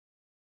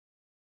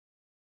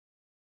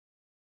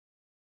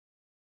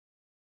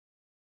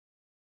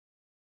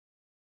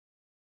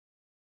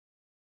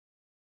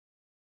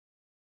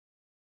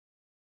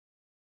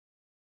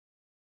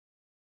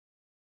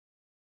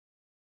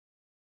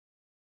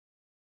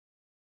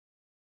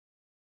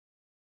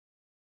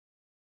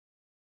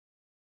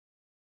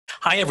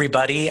Hi,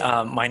 everybody.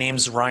 My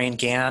name's Ryan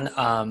Gann.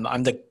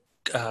 I'm the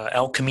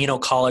El Camino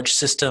College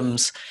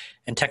Systems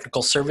and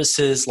Technical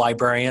Services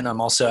librarian.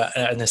 I'm also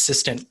an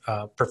assistant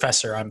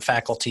professor. I'm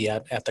faculty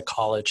at the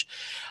college.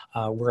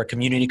 We're a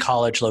community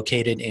college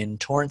located in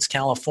Torrance,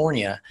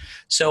 California.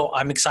 So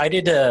I'm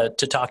excited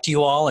to talk to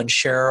you all and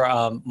share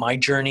my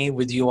journey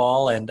with you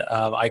all. And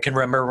I can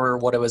remember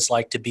what it was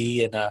like to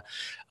be in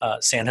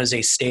San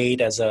Jose State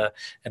as an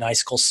high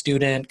school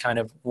student, kind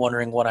of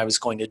wondering what I was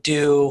going to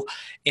do.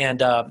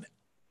 And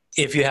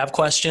if you have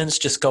questions,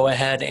 just go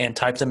ahead and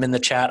type them in the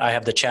chat. I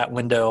have the chat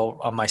window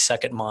on my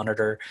second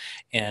monitor.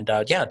 And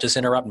yeah, just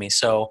interrupt me.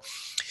 So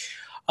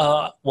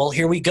well,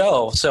 here we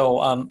go.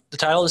 So the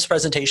title of this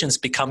presentation is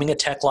Becoming a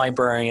Tech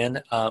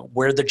Librarian,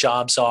 where the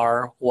jobs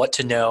are, what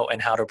to know,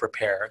 and how to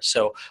prepare.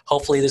 So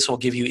hopefully this will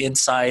give you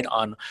insight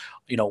on,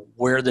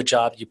 where the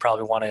job, you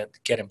probably want to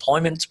get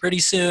employment pretty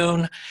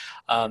soon,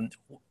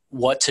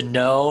 what to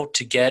know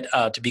to get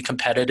to be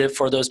competitive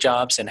for those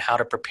jobs, and how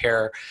to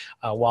prepare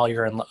while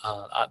you're in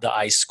the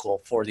ICE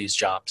school for these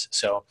jobs.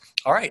 So,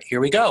 all right, here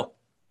we go.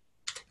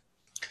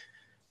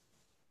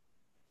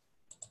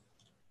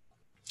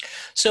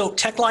 So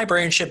tech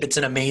librarianship, it's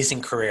an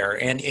amazing career,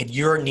 and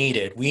you're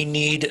needed. We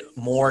need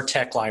more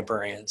tech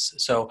librarians.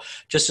 So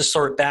just a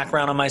sort of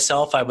background on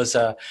myself, I was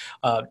a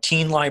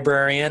teen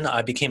librarian.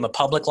 I became a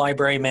public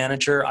library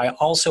manager. I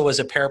also was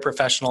a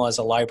paraprofessional as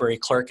a library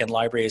clerk and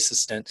library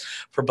assistant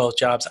for both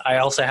jobs. I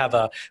also have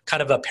a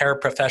kind of a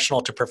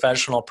paraprofessional to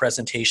professional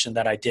presentation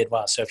that I did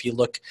well. So if you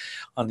look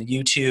on the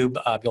YouTube,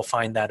 you'll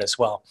find that as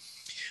well.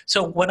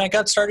 So when I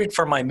got started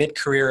for my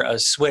mid-career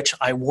switch,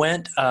 I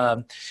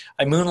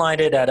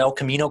moonlighted at El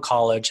Camino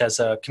College as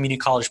a community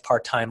college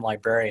part-time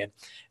librarian.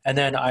 And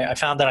then I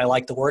found that I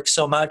liked the work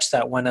so much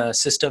that when a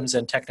systems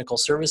and technical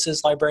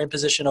services librarian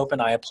position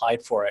opened, I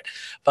applied for it.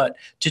 But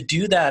to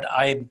do that,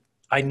 I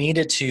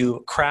needed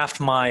to craft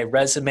my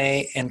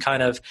resume and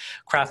kind of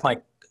craft my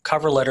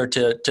cover letter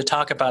to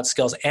talk about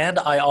skills. And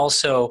I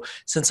also,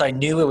 since I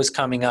knew it was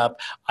coming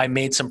up, I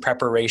made some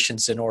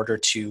preparations in order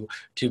to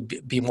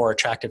be more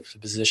attractive to the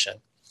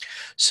position.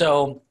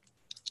 So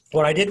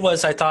what I did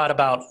was I thought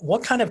about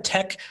what kind of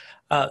tech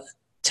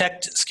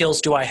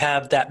skills do I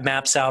have that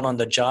maps out on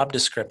the job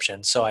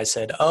description? So I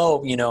said,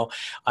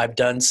 I've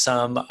done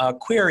some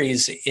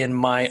queries in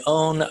my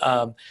own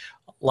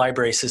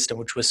library system,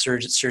 which was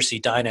Circe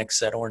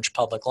Dynex at Orange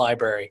Public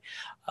Library.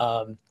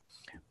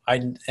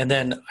 And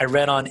then I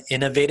read on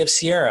Innovative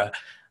Sierra.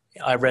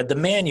 I read the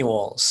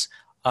manuals.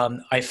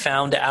 I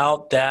found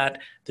out that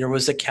there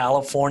was a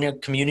California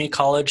Community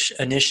College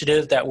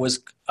initiative that was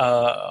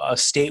a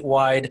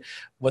statewide,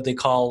 what they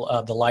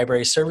call the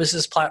Library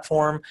Services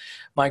Platform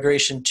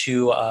migration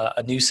to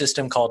a new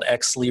system called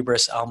Ex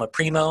Libris Alma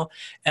Primo.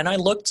 And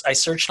I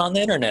searched on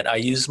the internet. I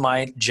used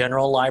my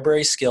general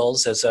library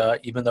skills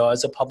even though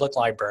as a public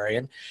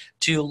librarian,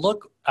 to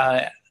look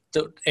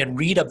and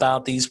read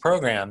about these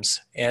programs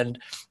and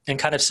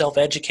kind of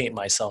self-educate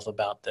myself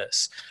about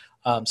this.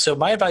 So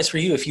my advice for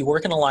you, if you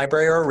work in a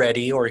library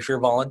already, or if you're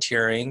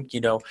volunteering,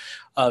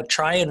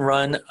 try and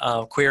run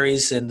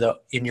queries in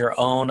your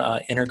own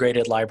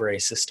integrated library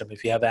system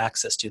if you have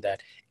access to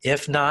that.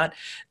 If not,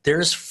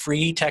 there's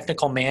free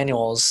technical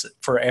manuals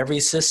for every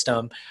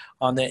system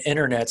on the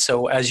internet.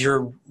 So as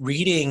you're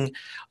reading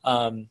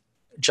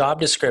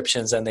job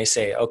descriptions and they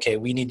say, okay,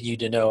 we need you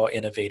to know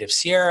Innovative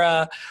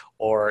Sierra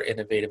or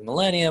Innovative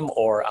Millennium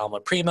or Alma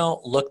Primo,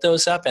 look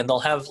those up and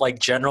they'll have like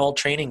general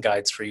training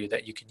guides for you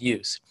that you can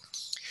use.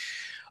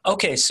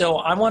 Okay,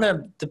 so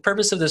the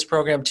purpose of this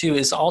program too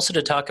is also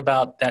to talk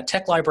about that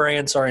tech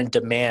librarians are in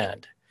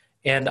demand.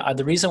 And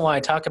the reason why I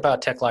talk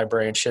about tech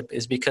librarianship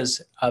is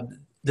because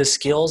the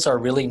skills are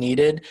really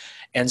needed.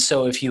 And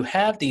so if you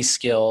have these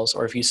skills,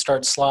 or if you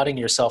start slotting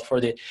yourself for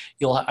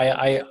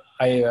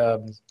I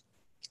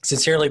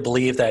sincerely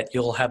believe that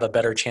you'll have a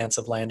better chance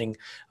of landing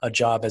a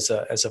job as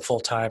a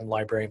full-time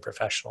librarian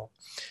professional.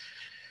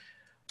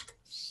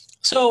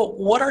 So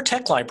what are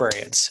tech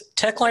librarians?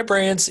 Tech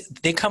librarians,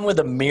 they come with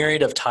a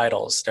myriad of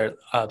titles. They're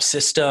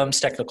systems,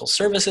 technical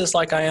services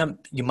like I am.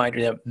 You might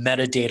have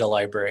metadata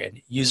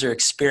librarian, user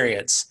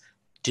experience,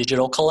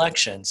 digital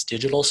collections,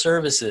 digital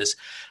services,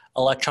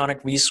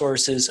 electronic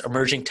resources,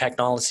 emerging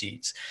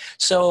technologies.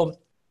 So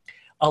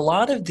a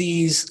lot of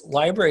these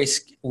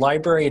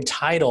librarian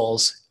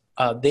titles,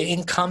 they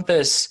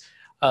encompass,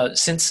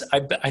 since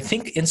I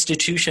think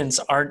institutions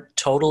aren't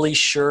totally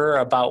sure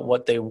about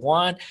what they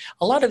want,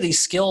 a lot of these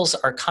skills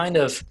are kind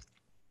of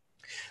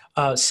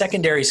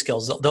secondary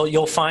skills. Though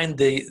you'll find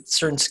the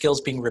certain skills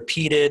being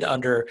repeated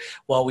under,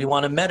 well, we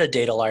want a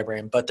metadata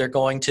librarian, but they're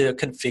going to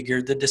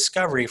configure the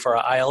discovery for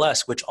our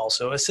ILS, which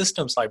also a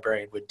systems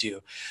librarian would do.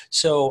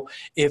 So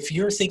if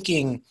you're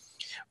thinking,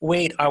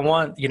 wait,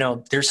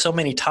 there's so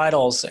many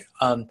titles,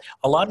 a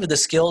lot of the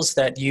skills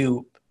that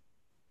you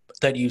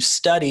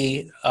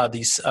study,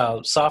 these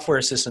software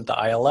assistant,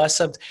 the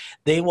ILS,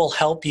 they will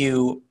help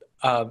you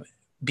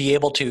be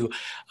able to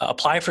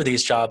apply for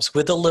these jobs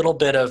with a little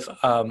bit of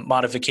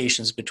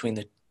modifications between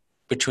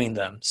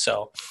them.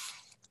 So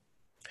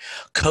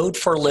Code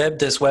for Lib,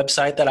 this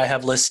website that I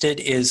have listed,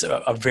 is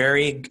a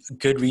very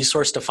good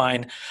resource to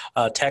find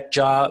tech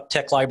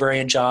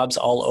librarian jobs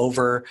all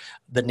over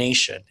the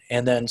nation.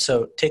 And then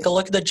so take a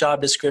look at the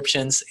job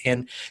descriptions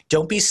and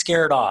don't be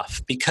scared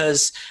off,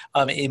 because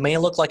it may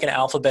look like an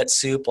alphabet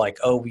soup, like,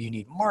 oh, you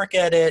need Mark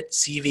edit,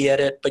 CV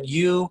edit, but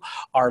you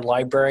are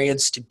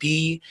librarians to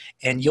be,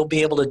 and you'll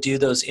be able to do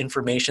those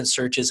information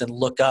searches and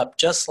look up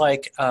just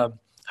like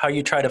how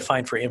you try to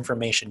find for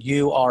information.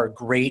 You are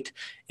great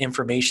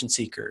information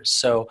seekers.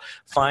 So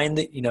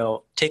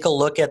take a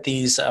look at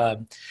these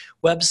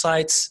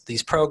websites,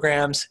 these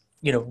programs,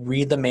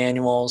 read the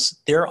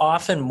manuals. They're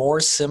often more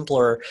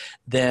simpler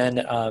than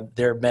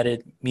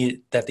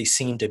that they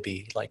seem to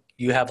be. Like,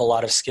 you have a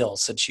lot of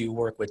skills since you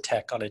work with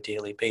tech on a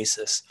daily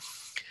basis.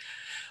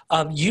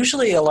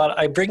 Usually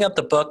I bring up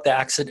the book, The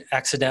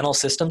Accidental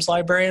Systems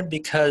Librarian,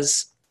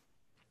 because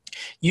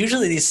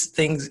usually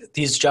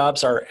these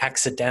jobs are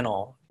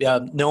accidental.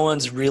 No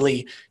one's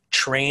really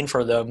trained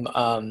for them,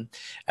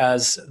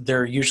 as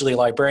they're usually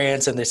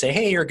librarians, and they say,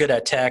 hey, you're good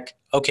at tech.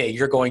 Okay,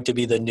 you're going to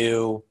be the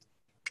new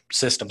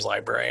systems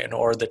librarian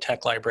or the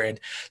tech librarian.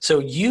 So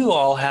you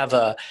all have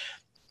a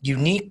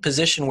unique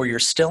position where you're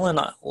still in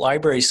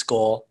library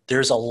school.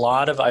 There's a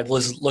lot of, I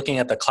was looking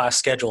at the class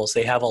schedules,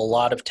 they have a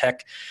lot of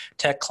tech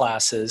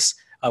classes,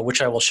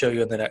 which I will show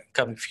you in the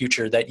coming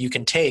future, that you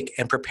can take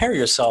and prepare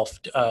yourself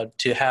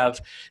to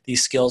have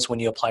these skills when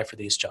you apply for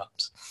these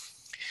jobs.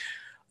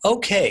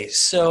 Okay,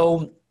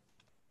 so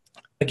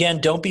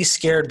again, don't be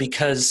scared,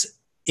 because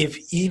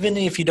even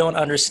if you don't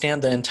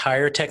understand the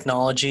entire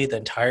technology, the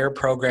entire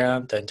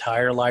program, the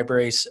entire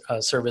library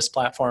service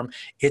platform,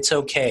 it's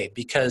okay,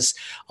 because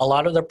a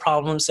lot of the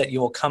problems that you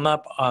will come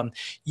up,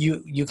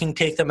 you can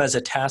take them as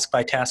a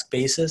task-by-task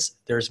basis.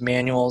 There's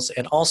manuals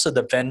and also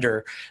the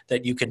vendor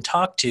that you can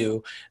talk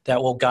to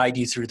that will guide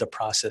you through the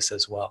process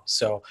as well.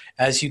 So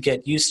as you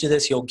get used to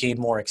this, you'll gain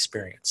more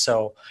experience.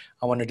 So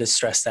I wanted to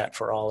stress that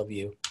for all of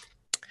you.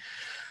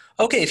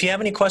 Okay, if you have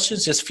any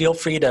questions, just feel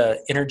free to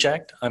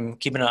interject. I'm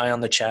keeping an eye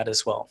on the chat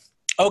as well.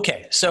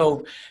 Okay,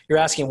 so you're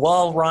asking,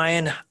 well,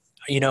 Ryan,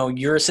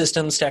 you're a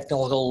systems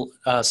technical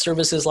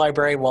services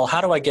library. Well,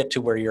 how do I get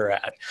to where you're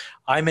at?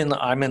 I'm in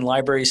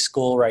library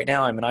school right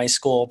now. I'm in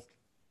iSchool.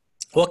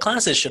 What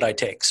classes should I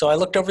take? So I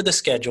looked over the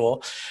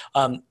schedule.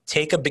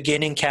 Take a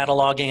beginning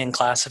cataloging and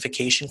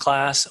classification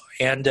class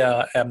and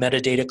a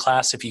metadata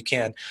class if you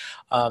can.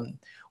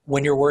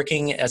 When you're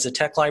working as a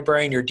tech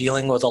librarian, you're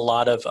dealing with a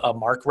lot of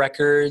MARC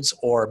records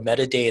or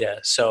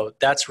metadata. So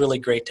that's really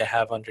great to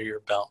have under your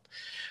belt.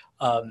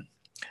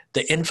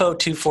 The Info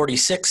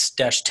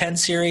 246-10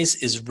 series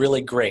is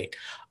really great.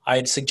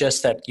 I'd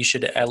suggest that you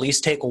should at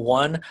least take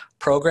one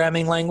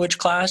programming language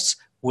class,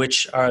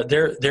 which are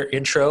their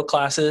intro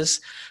classes.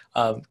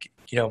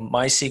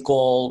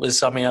 MySQL is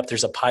summing up.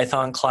 There's a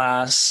Python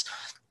class.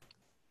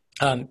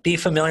 Be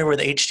familiar with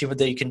HTML,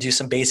 that you can do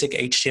some basic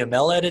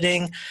HTML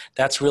editing.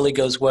 That's really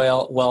goes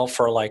well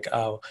for like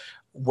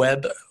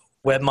web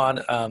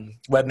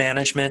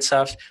management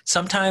stuff.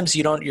 Sometimes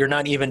you're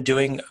not even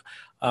doing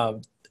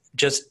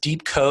just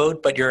deep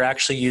code, but you're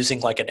actually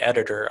using like an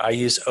editor. I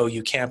use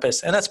OU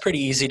Campus, and that's pretty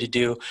easy to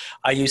do.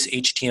 I use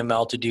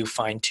HTML to do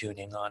fine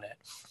tuning on it.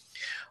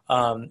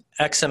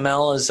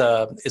 XML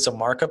is a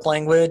markup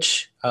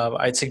language.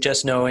 I'd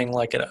suggest knowing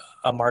like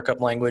a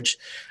markup language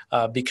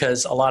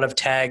because a lot of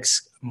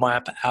tags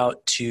map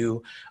out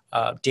to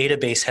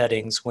database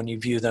headings when you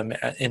view them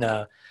in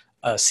a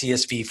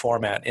CSV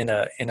format, in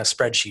a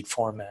spreadsheet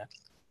format.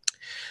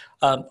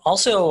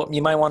 Also,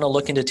 you might want to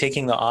look into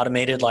taking the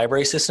automated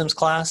library systems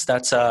class.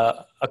 That's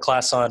a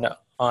class on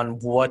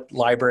what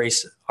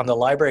libraries, on the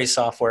library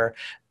software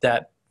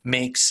that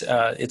makes,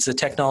 it's the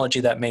technology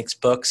that makes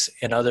books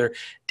and other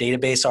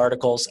database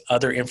articles,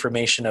 other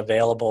information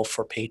available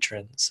for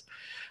patrons.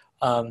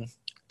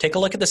 Take a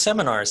look at the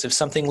seminars. If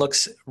something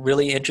looks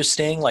really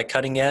interesting, like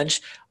cutting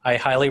edge, I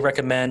highly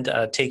recommend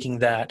taking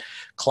that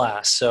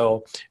class.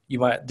 So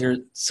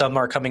some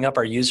are coming up,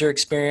 our user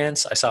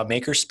experience. I saw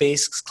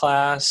Makerspace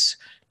class,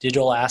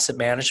 digital asset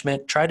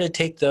management. Try to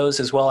take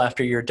those as well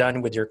after you're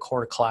done with your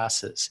core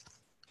classes.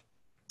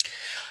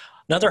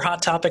 Another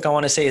hot topic I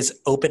want to say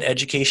is open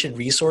education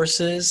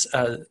resources,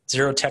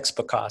 zero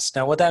textbook costs.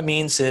 Now, what that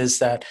means is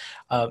that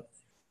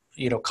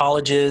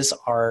colleges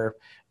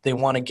they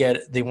want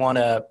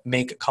to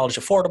make college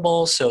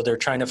affordable, so they're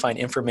trying to find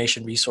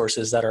information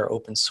resources that are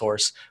open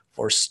source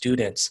for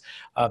students.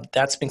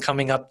 That's been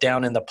coming up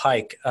down in the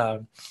pike.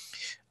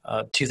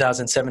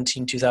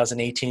 2017,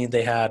 2018,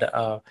 they had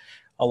a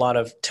lot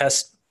of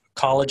test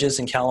colleges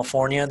in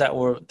California that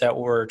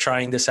were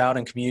trying this out,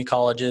 in community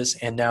colleges,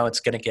 and now it's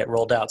going to get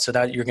rolled out. So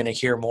that you're going to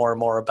hear more and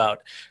more about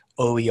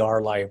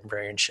OER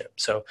librarianship.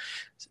 So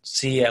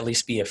at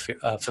least be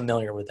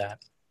familiar with that.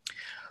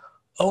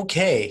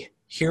 Okay,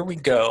 here we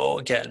go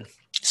again.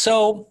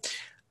 So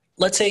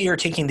let's say you're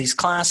taking these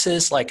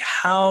classes, like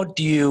how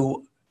do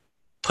you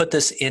put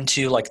this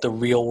into like the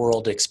real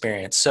world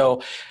experience?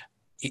 So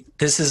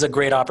this is a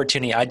great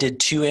opportunity. I did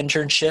 2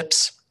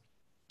 internships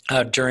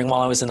while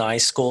I was in the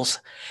iSchools.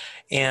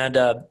 And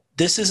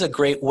this is a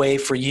great way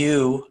for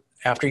you,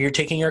 after you're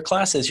taking your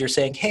classes, you're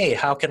saying, hey,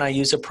 how can I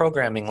use a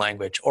programming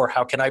language? Or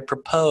how can I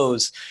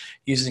propose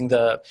using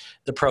the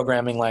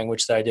programming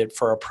language that I did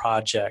for a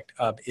project?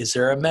 Is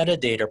there a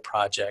metadata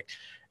project?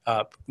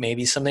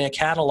 Maybe something, a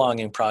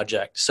cataloging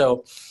project.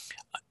 So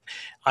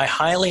I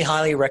highly,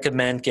 highly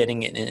recommend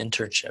getting an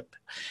internship.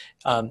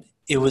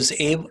 It was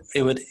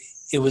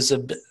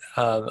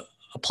a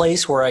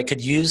place where I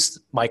could use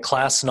my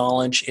class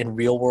knowledge in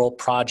real world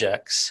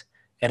projects,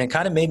 and it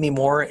kind of made me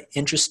more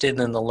interested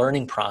in the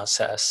learning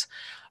process.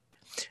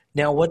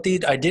 Now, what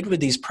I did with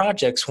these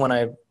projects when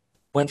I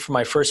went for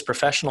my first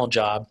professional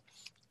job,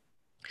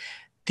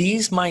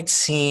 these might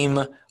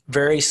seem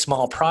very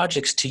small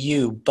projects to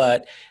you,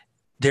 but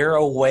they're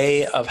a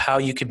way of how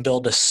you can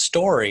build a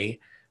story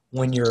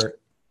when you're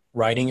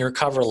writing your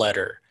cover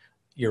letter,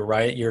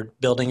 you're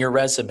building your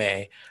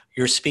resume,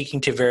 you're speaking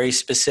to very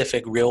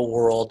specific real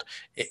world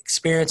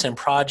experience and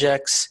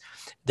projects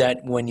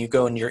that when you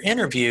go in your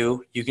interview,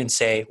 you can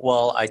say,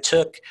 well, I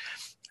took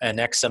an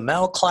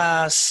XML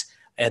class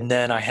and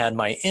then I had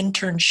my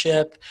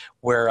internship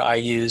where I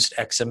used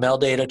XML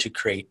data to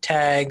create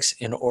tags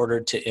in order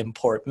to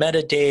import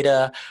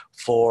metadata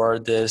for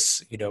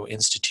this,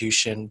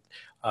 institution,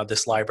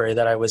 this library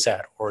that I was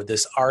at, or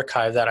this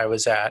archive that I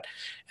was at,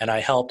 and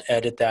I helped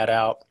edit that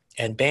out.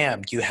 And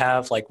bam, you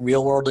have like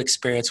real world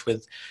experience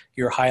with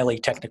your highly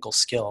technical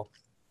skill.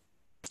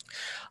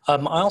 I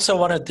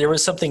also there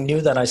was something new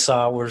that I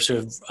saw,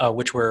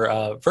 which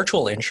were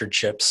virtual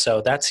internships.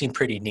 So that seemed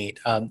pretty neat.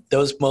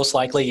 Those most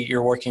likely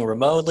you're working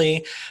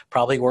remotely,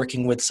 probably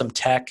working with some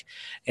tech.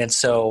 And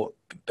so,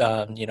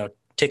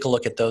 take a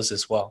look at those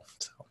as well.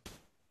 So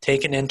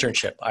take an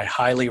internship. I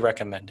highly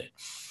recommend it.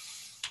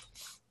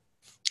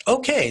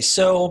 Okay,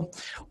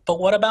 but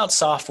what about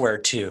software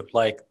too?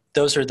 Like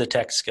those are the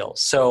tech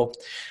skills. So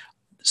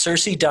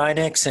Circe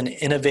Dynix and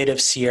Innovative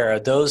Sierra,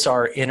 those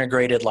are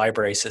integrated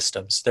library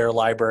systems. They're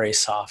library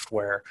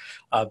software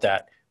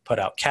that put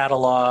out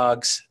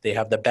catalogs. They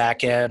have the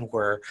back end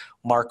where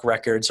MARC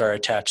records are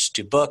attached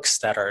to books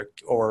that are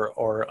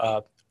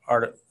or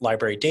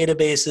library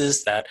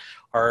databases that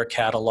are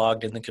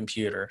cataloged in the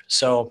computer.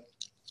 So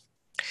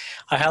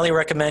I highly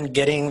recommend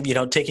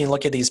taking a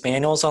look at these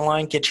manuals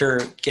online, get your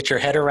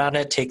head around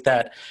it, take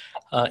that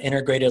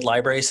integrated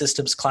library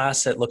systems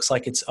class that looks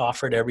like it's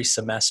offered every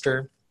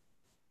semester.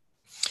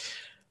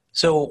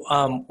 So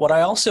what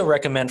I also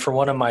recommend for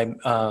one of my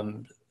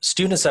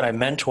students that I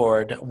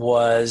mentored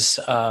was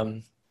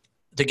to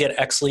get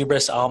Ex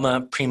Libris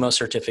Alma Primo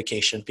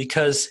certification,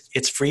 because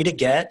it's free to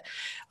get.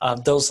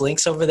 Those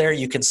links over there,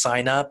 you can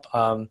sign up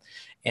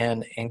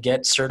and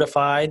get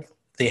certified.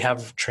 They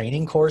have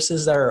training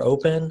courses that are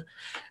open.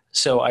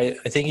 So I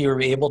think you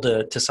were able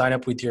to sign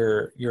up with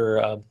your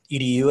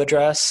EDU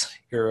address,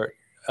 your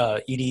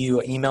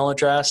EDU email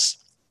address.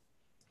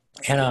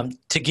 And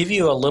to give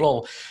you a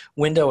little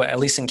window, at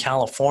least in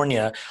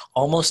California,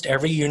 almost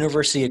every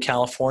University of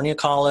California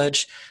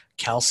college,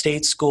 Cal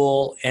State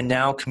School, and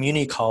now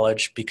community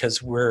college,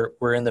 because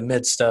we're in the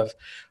midst of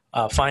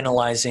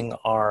finalizing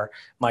our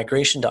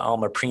migration to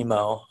Alma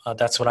Primo.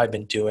 That's what I've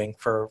been doing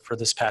for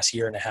this past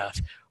year and a half,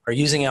 are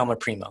using Alma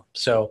Primo.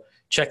 So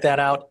check that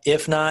out.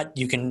 If not,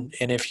 you can,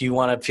 and if you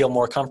want to feel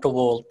more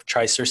comfortable,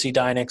 try Circe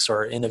Dynix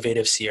or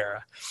Innovative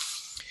Sierra.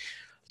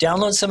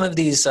 Download some of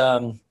these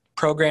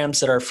programs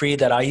that are free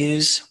that I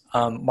use.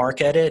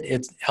 MARC Edit,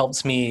 it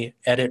helps me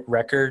edit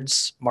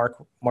records,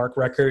 MARC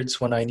records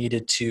when I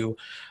needed to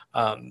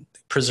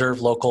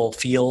preserve local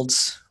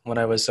fields when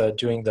I was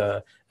doing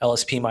the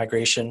LSP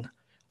migration.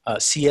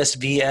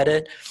 CSV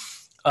Edit.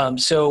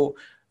 So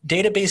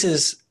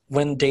databases,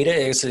 when data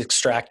is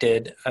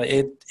extracted,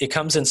 it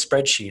comes in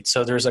spreadsheets.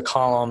 So there's a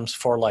column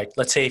for, like,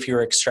 let's say if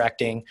you're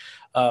extracting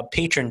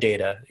patron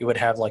data, it would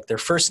have like their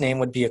first name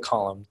would be a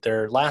column,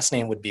 their last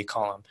name would be a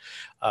column,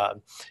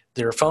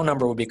 their phone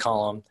number would be a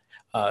column,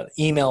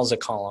 email is a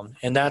column,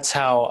 and that's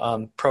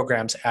how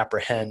programs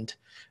apprehend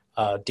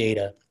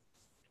data.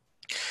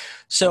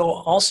 So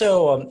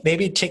also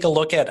maybe take a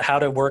look at how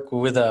to work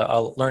with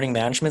a learning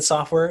management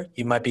software.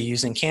 You might be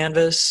using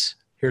Canvas.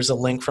 Here's a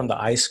link from the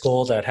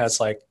iSchool that has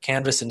like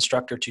Canvas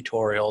instructor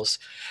tutorials.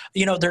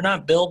 They're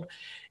not built,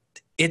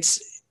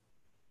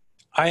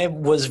 I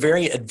was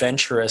very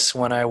adventurous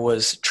when I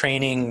was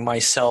training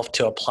myself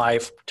to apply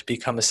to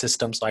become a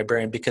systems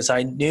librarian, because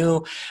I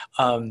knew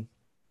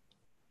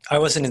I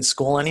wasn't in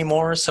school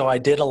anymore. So I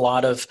did a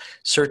lot of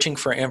searching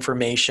for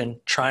information,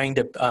 trying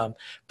to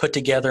put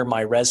together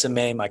my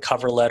resume, my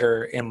cover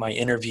letter, and my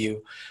interview,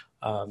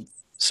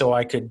 so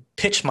I could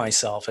pitch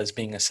myself as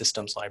being a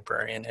systems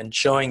librarian and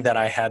showing that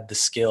I had the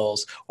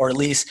skills, or at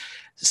least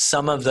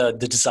some of the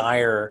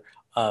desire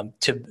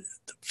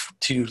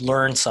to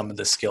learn some of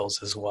the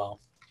skills as well.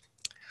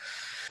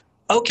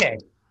 Okay,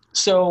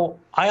 so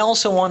I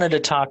also wanted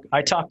to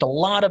I talked a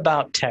lot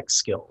about tech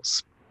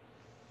skills,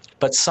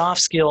 but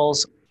soft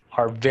skills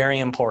are very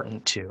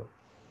important too.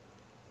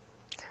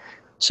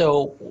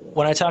 So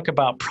when I talk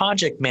about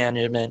project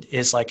management,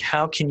 is like,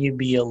 how can you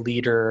be a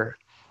leader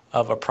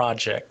of a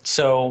project?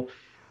 So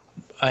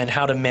and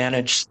how to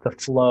manage the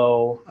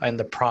flow and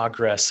the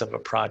progress of a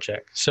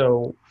project.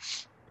 So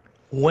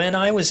when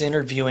I was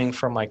interviewing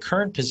for my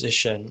current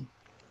position,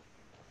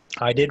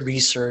 I did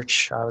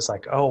research. I was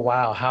like, oh,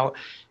 wow, how,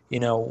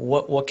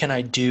 what can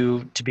I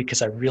do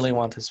because I really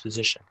want this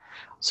position.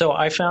 So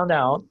I found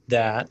out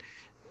that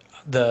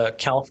the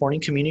California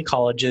community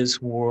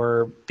colleges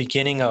were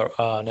beginning an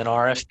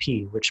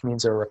RFP, which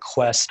means a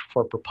request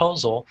for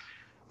proposal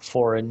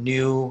for a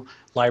new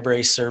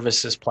library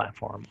services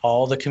platform.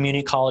 All the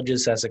community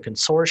colleges as a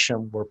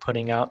consortium were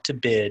putting out to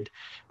bid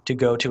to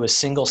go to a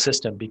single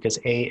system because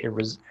it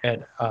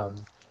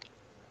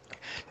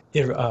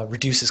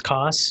reduces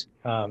costs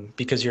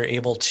because you're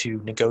able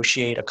to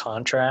negotiate a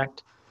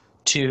contract.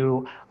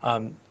 Two,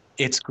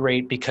 it's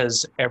great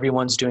because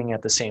everyone's doing it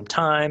at the same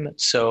time.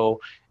 So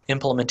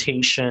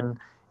implementation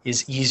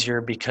is easier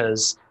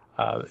because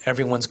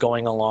everyone's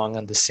going along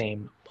on the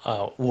same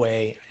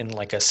way in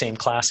like a same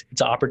class.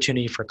 It's an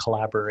opportunity for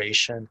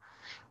collaboration.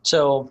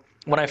 So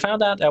when I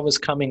found out that was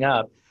coming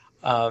up,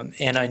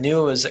 and I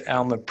knew it was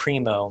Alma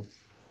Primo,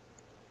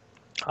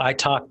 I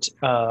talked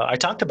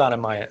about it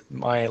in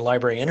my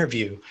library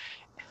interview.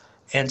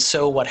 And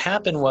so what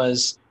happened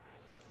was,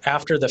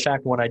 after the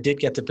fact, when I did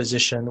get the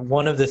position,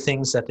 one of the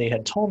things that they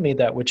had told me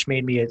that which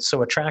made me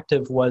so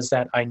attractive was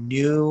that I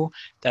knew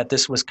that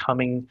this was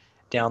coming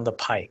down the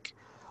pike,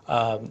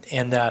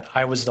 and that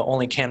I was the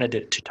only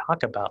candidate to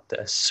talk about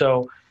this.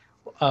 So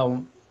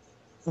um,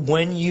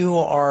 when you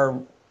are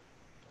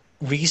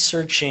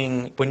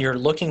researching, when you're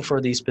looking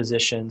for these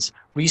positions,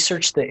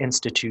 research the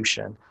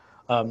institution,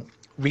 um,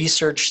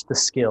 research the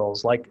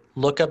skills. Like,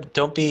 look up.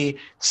 Don't be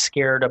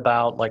scared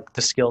about like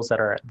the skills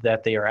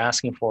that they are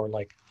asking for.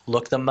 Like,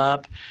 look them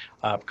up,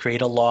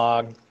 create a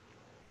log,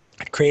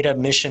 create a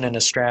mission and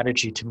a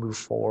strategy to move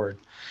forward.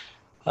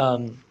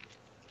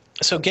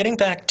 So getting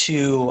back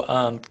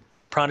to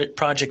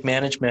project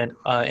management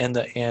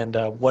and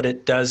what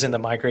it does in the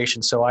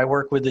migration. So I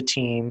work with the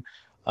team,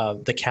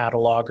 the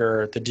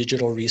cataloger, the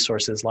digital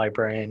resources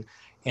librarian,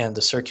 and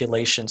the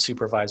circulation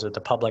supervisor,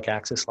 the public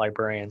access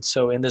librarian.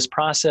 So in this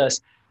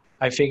process,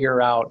 I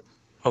figure out,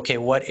 okay,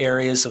 what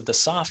areas of the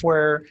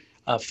software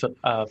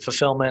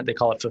fulfillment, they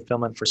call it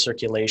fulfillment for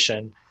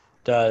circulation,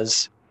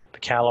 does the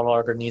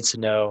cataloger needs to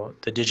know,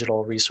 the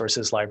digital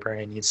resources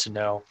librarian needs to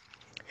know,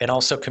 and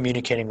also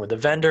communicating with the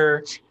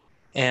vendor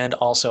and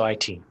also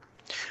IT.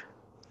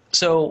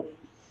 So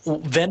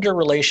vendor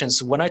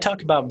relations, when I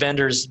talk about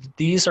vendors,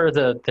 these are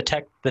the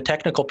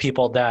technical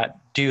people that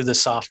do the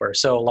software.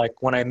 So like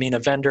when I mean a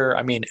vendor,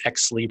 I mean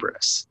Ex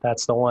Libris.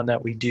 That's the one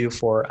that we do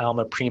for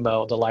Alma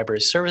Primo, the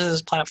library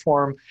services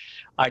platform.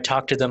 I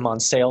talk to them on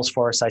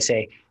Salesforce. I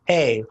say,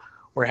 hey,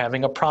 we're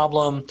having a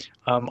problem.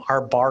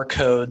 Our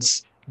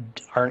barcodes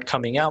aren't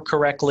coming out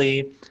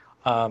correctly.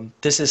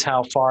 This is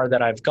how far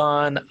that I've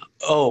gone.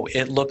 Oh,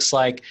 it looks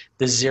like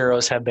the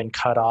zeros have been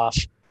cut off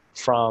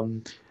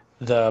from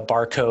the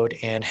barcode,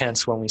 and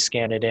hence when we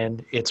scan it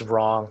in, it's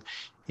wrong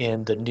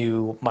in the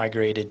new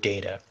migrated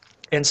data.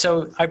 And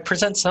so I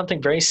present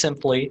something very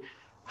simply,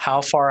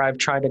 how far I've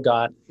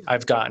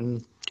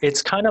gotten.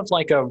 It's kind of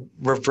like a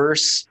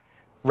reverse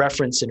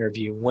reference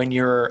interview. When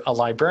you're a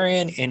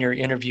librarian and you're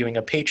interviewing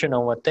a patron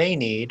on what they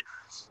need,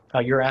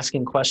 you're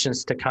asking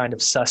questions to kind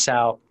of suss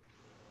out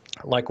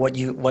like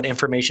what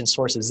information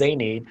sources they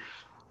need.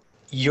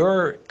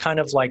 You're kind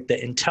of like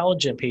the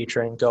intelligent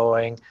patron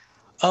going,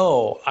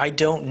 oh, I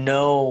don't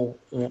know,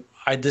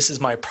 this is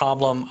my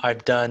problem,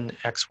 I've done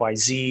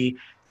XYZ,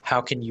 how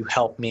can you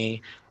help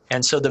me?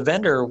 And so the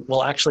vendor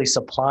will actually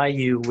supply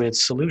you with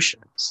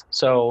solutions.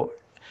 So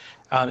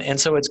and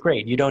so it's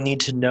great. You don't need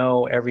to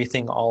know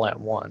everything all at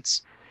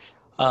once.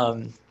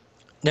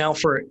 Now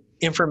for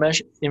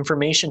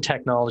information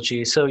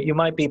technology, so you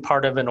might be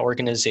part of an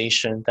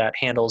organization that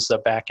handles the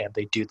backend.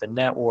 They do the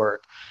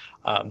network.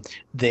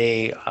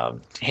 They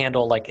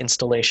handle like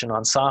installation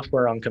on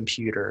software on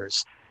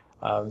computers.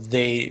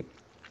 They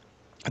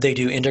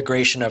do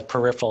integration of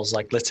peripherals,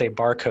 like let's say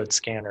barcode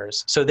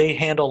scanners. So they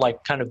handle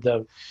like kind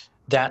of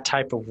that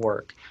type of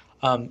work.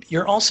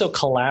 You're also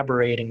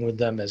collaborating with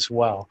them as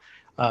well.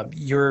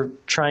 You're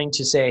trying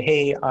to say,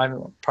 hey,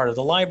 I'm part of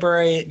the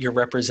library, you're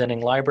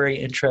representing library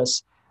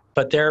interests,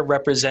 but they're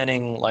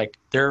representing, like,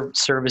 they're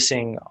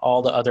servicing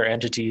all the other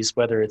entities,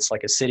 whether it's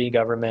like a city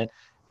government,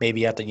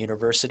 maybe at the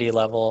university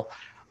level,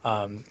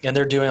 and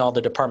they're doing all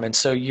the departments.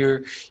 So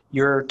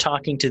you're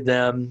talking to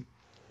them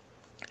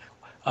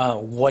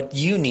what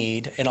you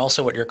need and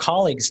also what your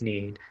colleagues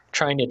need,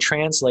 trying to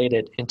translate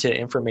it into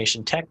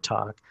information tech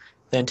talk,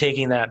 then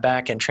taking that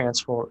back and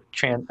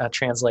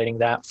translating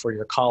that for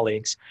your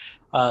colleagues.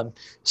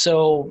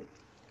 So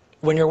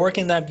when you're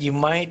working that, you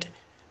might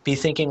be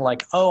thinking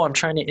like, oh, I'm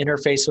trying to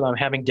interface with, I'm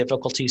having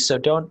difficulty. So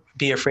don't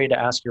be afraid to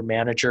ask your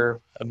manager.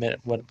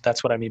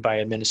 That's what I mean by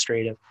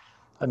administration,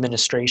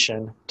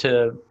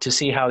 to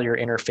see how you're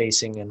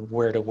interfacing and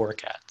where to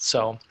work at.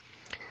 So,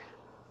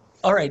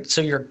 all right,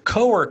 so your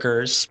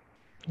coworkers,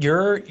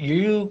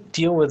 you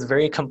deal with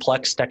very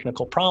complex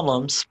technical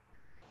problems,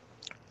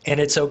 and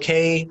it's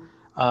okay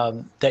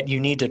that you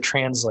need to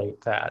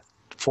translate that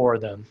for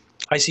them.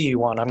 I see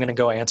you on. I'm going to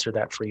go answer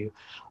that for you.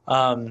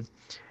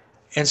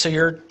 And so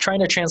you're trying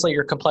to translate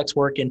your complex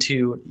work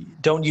into,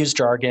 don't use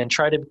jargon,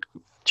 try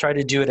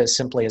to do it as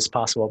simply as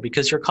possible,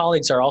 because your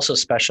colleagues are also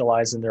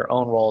specialized in their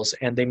own roles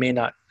and they may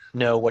not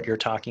know what you're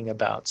talking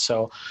about.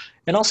 So,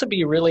 and also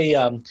be really,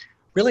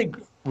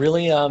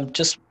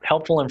 just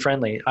helpful and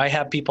friendly. I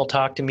have people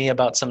talk to me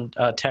about some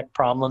tech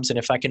problems, and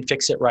if I can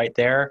fix it right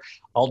there,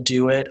 I'll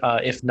do it.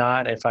 If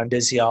not, if I'm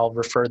busy, I'll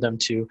refer them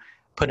to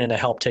put in a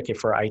help ticket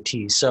for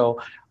IT.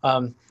 So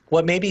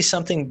what may be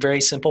something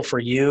very simple for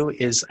you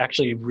is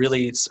actually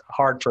really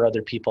hard for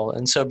other people.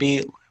 And so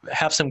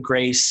have some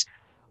grace,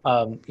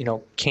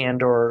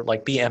 candor,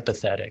 like be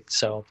empathetic.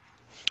 So,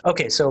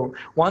 okay, so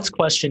Juan's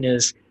question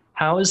is,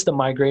 how is the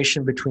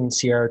migration between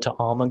Sierra to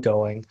Alma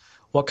going?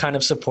 What kind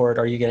of support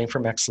are you getting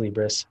from Ex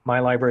Libris? My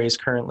library is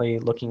currently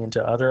looking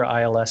into other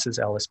ILS's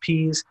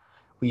LSPs.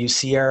 We use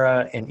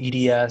Sierra and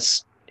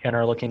EDS and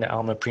are looking to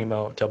Alma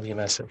Primo,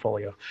 WMS, and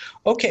Folio.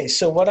 Okay,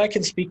 so what I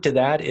can speak to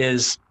that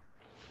is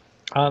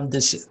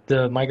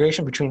the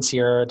migration between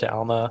Sierra to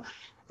Alma,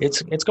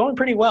 it's going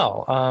pretty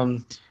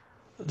well.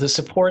 The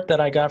support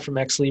that I got from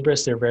Ex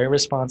Libris, they're very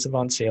responsive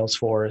on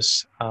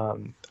Salesforce.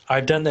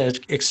 I've done the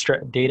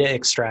data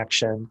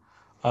extraction,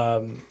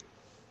 and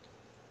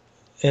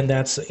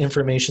that's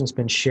information's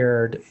been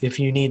shared. If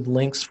you need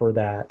links for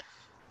that,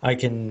 I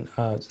can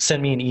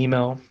send me an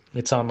email.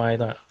 It's on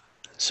my.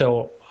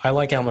 So I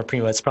like Alma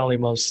Primo. It's probably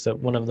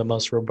one of the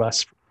most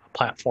robust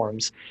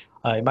platforms.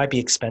 It might be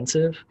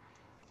expensive,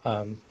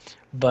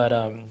 but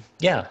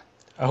yeah.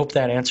 I hope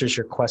that answers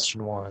your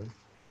question, Juan.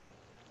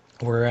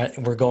 We're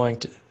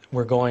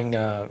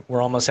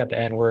almost at the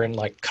end. We're in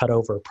like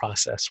cutover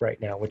process right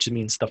now, which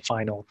means the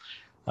final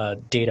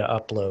data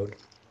upload.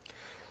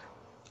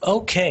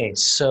 Okay,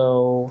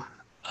 so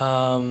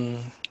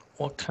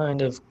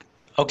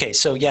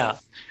yeah.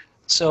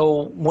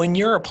 So when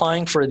you're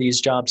applying for these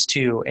jobs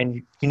too,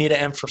 and you need to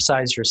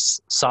emphasize your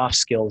soft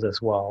skills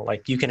as well.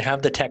 Like you can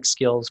have the tech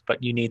skills,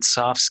 but you need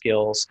soft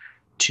skills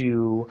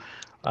to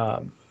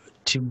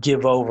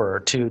give over,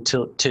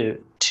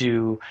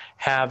 to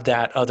have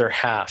that other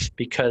half,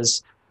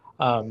 because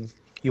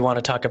you want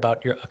to talk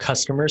about a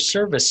customer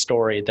service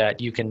story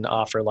that you can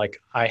offer. Like,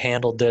 I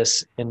handled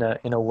this in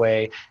a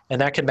way, and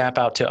that can map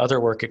out to other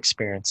work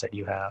experience that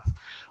you have.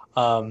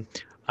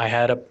 I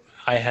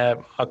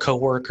have a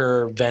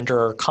coworker,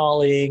 vendor, or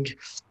colleague.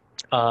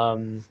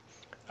 I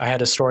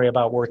had a story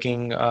about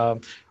working,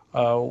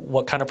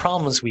 what kind of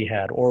problems we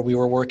had, or we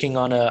were working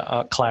on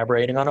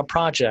collaborating on a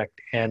project,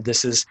 and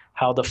this is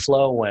how the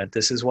flow went.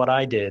 This is what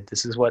I did.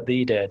 This is what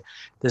they did.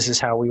 This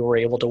is how we were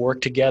able to work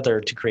together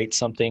to create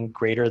something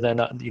greater than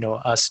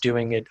us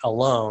doing it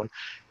alone.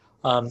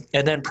 And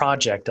then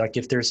project, like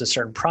if there's a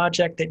certain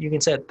project that you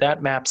can set,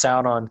 that maps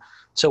out on.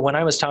 So when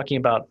I was talking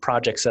about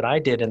projects that I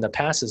did in the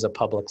past as a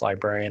public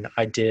librarian,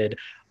 I did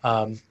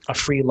a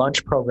free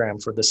lunch program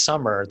for the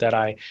summer that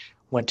I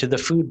went to the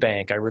food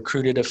bank. I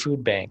recruited a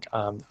food bank.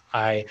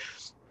 I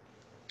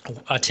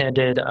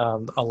attended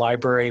a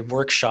library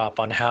workshop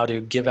on how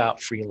to give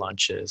out free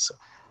lunches.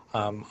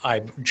 I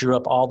drew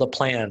up all the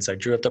plans. I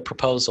drew up the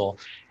proposal.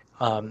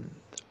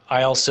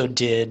 I also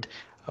did,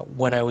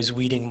 when I was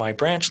weeding my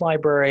branch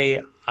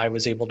library, I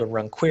was able to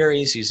run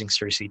queries using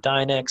Cersei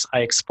Dynex. I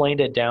explained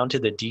it down to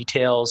the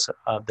details,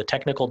 the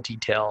technical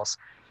details.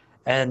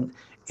 And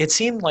it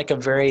seemed like a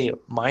very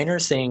minor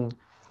thing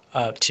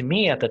to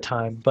me at the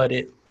time, but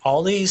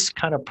all these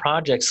kind of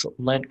projects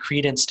lent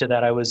credence to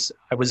that I was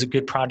a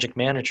good project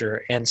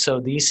manager. And so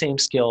these same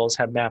skills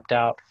have mapped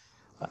out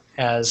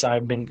as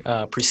I've been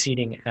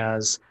proceeding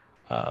as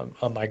a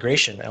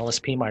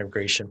LSP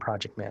migration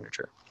project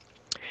manager.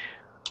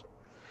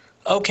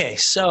 Okay,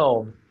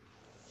 so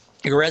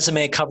your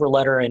resume, cover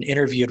letter, and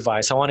interview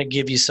advice. I want to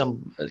give you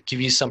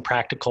some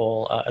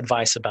practical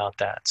advice about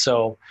that.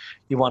 So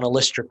you want to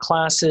list your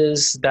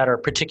classes that are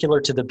particular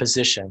to the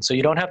position. So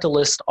you don't have to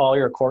list all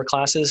your core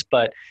classes,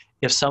 but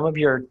if some of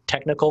your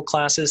technical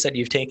classes that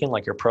you've taken,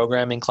 like your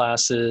programming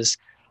classes,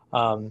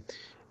 and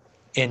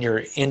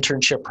your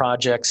internship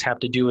projects have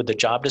to do with the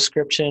job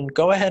description,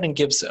 go ahead and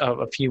give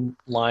a few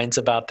lines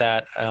about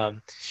that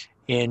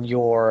in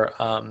your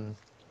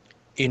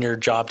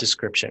job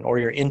description or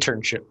your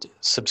internship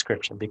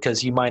subscription,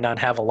 because you might not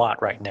have a lot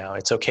right now.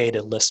 It's okay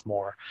to list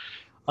more.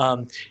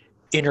 In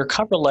your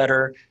cover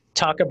letter,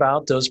 talk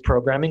about those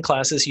programming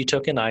classes you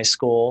took in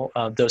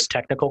iSchool, those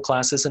technical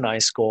classes in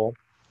iSchool.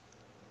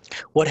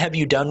 What have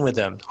you done with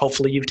them?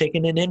 Hopefully you've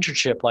taken an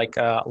internship like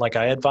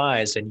I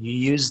advised, and you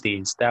use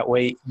these. That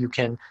way you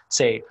can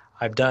say,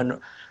 I've done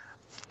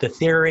the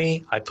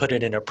theory, I put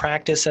it into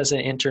practice as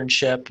an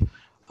internship.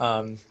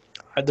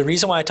 The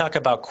reason why I talk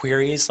about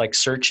queries like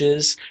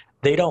searches,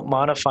 they don't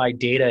modify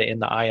data in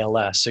the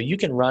ILS. So you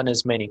can run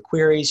as many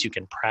queries, you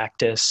can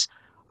practice.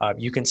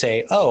 You can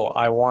say, oh,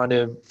 I want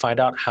to find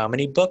out how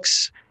many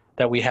books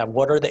that we have.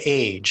 What are the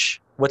age?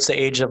 What's the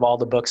age of all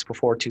the books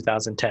before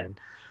 2010?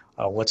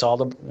 What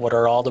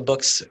are all the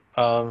books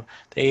the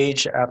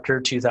age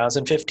after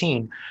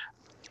 2015?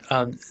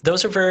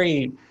 Those are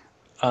very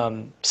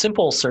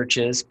simple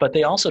searches, but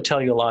they also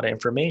tell you a lot of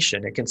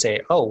information. It can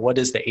say, oh, what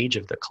is the age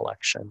of the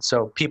collection?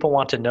 So people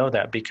want to know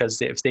that,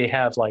 because if they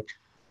have like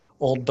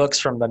old books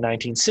from the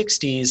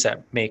 1960s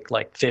that make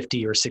like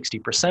 50 or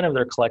 60% of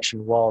their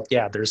collection, well,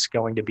 yeah, there's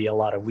going to be a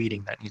lot of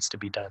weeding that needs to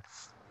be done.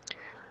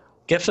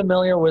 Get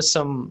familiar with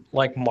some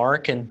like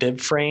MARC and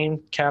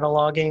BibFrame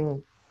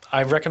cataloging.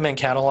 I recommend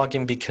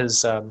cataloging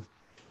because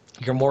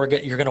you're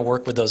going to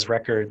work with those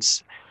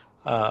records,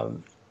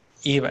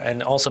 even,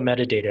 and also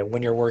metadata.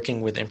 When you're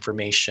working with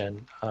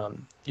information,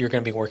 you're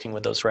going to be working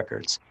with those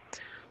records.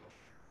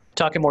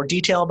 Talk in more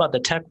detail about the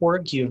tech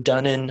work you've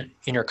done in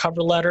your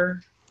cover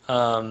letter.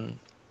 In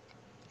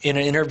an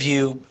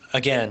interview,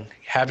 again,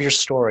 have your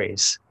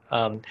stories.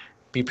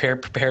 Be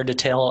prepared to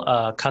tell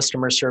a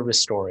customer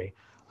service story,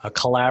 a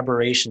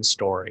collaboration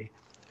story,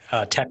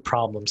 a tech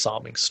problem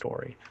solving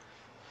story.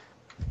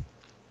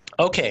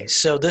 Okay,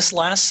 so this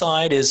last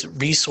slide is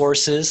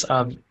resources.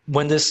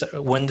 When this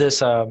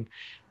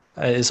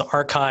is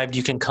archived,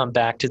 you can come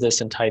back to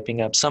this and typing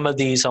up. Some of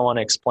these I want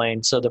to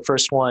explain. So the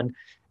first one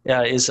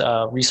is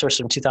a resource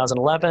from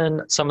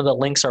 2011. Some of the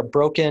links are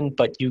broken,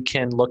 but you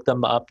can look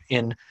them up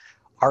in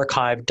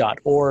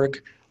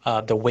archive.org,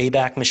 the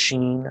Wayback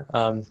Machine.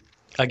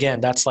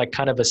 Again, that's like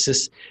kind of a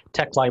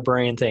tech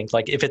librarian thing.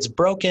 Like if it's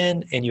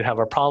broken and you have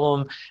a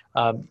problem,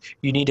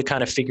 you need to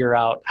kind of figure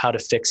out how to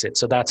fix it.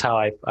 So that's how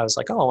I was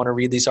like, oh, I want to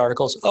read these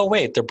articles. Oh,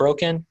 wait, they're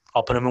broken.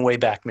 I'll put them in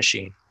Wayback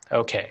Machine.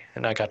 Okay,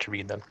 and I got to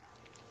read them.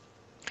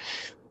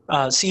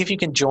 See if you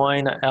can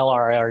join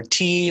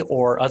LRRT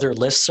or other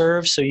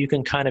listservs so you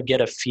can kind of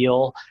get a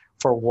feel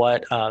for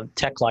what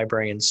tech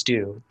librarians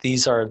do.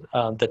 These are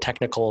the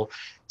technical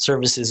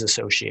services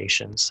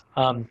associations.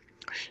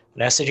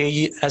 An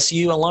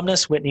SU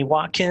alumnus, Whitney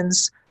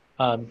Watkins.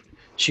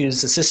 She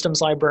was a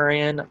systems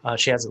librarian.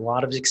 She has a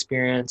lot of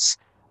experience.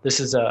 This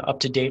is up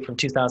to date from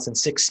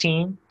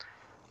 2016.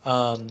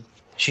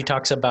 She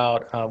talks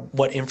about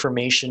what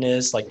information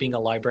is, like being a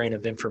librarian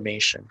of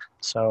information.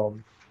 So,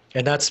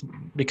 and that's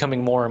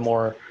becoming more and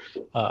more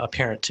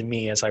apparent to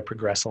me as I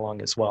progress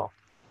along as well.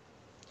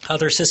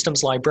 Other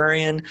systems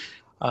librarian,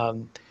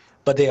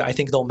 but I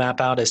think they'll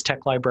map out as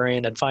tech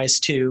librarian advice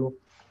too.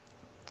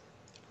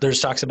 There's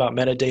talks about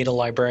metadata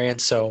librarian.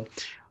 So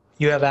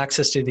you have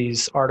access to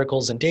these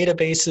articles and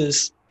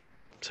databases.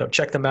 So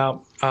check them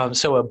out.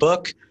 So a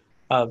book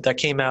that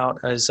came out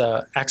as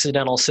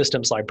Accidental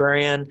Systems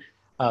Librarian.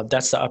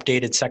 That's the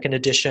updated second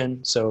edition.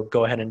 So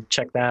go ahead and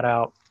check that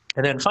out.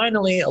 And then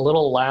finally, a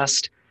little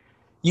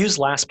use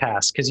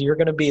LastPass, because you're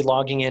going to be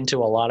logging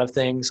into a lot of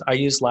things. I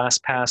use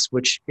LastPass,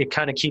 which it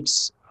kind of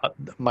keeps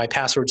my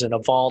passwords in a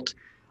vault.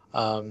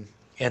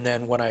 And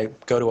then when I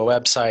go to a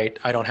website,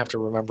 I don't have to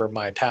remember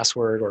my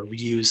password or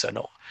reuse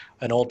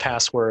an old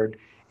password,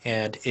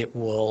 and it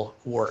will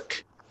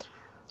work.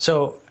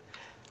 So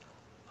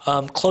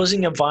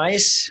closing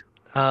advice,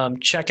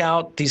 check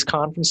out these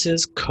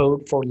conferences,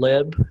 Code for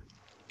Lib,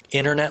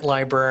 Internet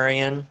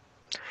Librarian.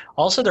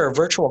 Also, there are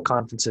virtual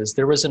conferences.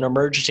 There was an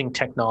Emerging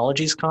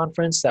Technologies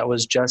conference that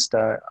was just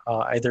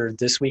either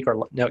this week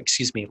or, no,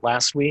 excuse me,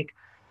 last week.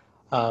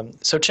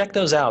 So check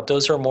those out.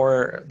 Those are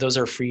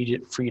free to,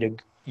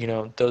 you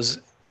know, those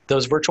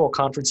virtual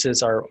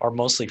conferences are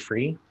mostly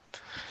free.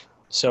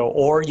 So,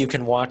 or you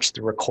can watch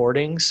the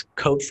recordings.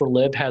 Code for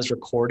Lib has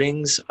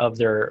recordings of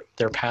their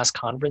past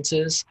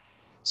conferences.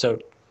 So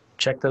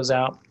check those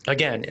out.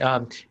 Again,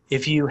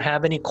 if you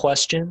have any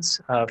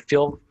questions,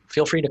 feel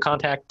free to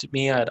contact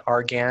me at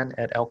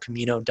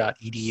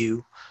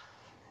argan@elcamino.edu.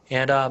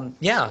 And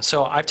yeah,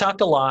 so I've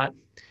talked a lot.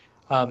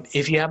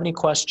 If you have any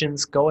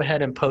questions, go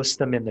ahead and post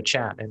them in the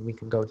chat and we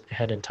can go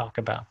ahead and talk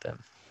about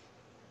them.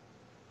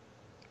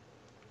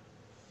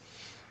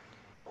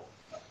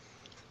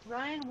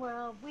 Ryan,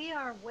 while we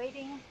are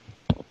waiting,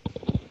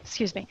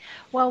 excuse me,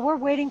 while we're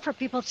waiting for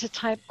people to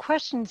type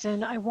questions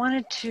in, I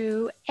wanted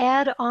to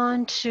add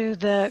on to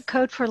the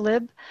Code for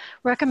Lib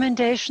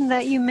recommendation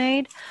that you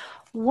made.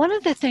 One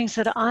of the things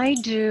that I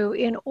do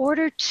in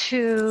order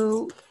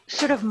to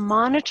sort of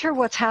monitor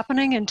what's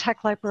happening in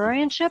tech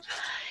librarianship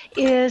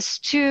is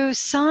to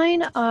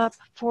sign up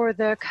for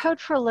the Code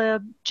for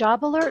Lib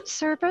job alert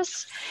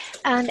service.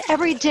 And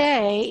every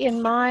day in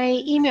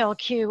my email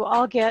queue,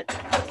 I'll get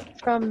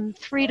from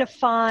 3 to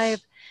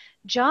 5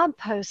 job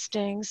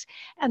postings.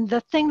 And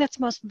the thing that's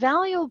most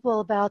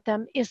valuable about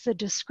them is the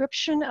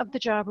description of the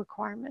job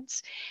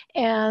requirements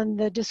and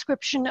the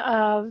description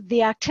of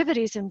the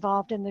activities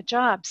involved in the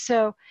job.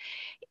 So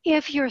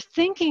if you're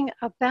thinking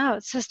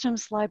about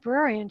systems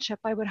librarianship,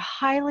 I would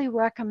highly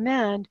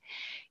recommend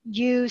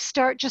you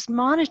start just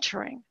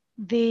monitoring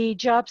the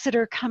jobs that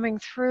are coming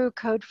through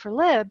Code for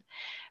Lib,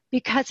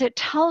 because it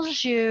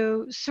tells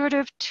you, sort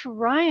of to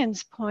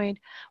Ryan's point,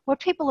 what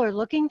people are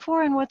looking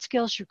for and what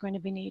skills you're going to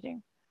be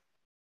needing.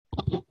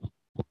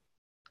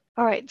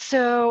 All right,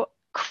 so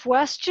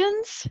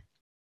questions?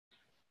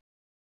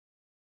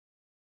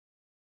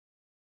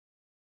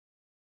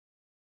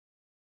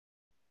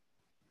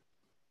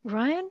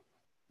 Ryan,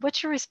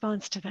 what's your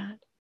response to that?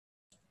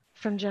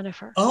 from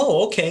Jennifer.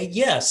 Oh, okay.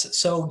 Yes.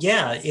 So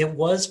yeah, it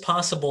was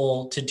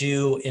possible to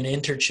do an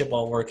internship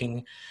while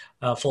working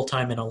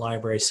full-time in a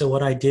library. So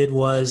what I did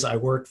was I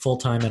worked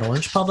full-time at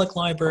Orange Public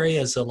Library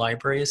as a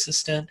library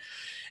assistant.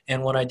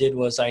 And what I did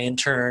was I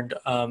interned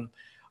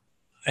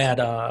at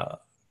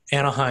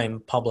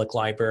Anaheim Public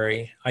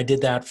Library. I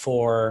did that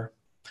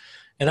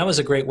and that was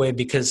a great way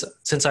because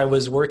since I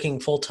was working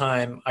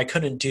full-time, I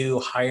couldn't do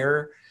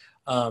higher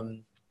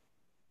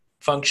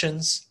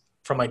functions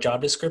from my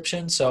job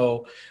description.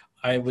 So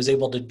I was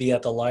able to be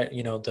at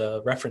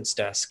the reference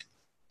desk.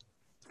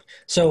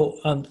 So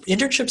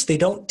internships, they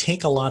don't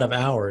take a lot of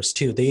hours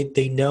too.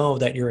 They know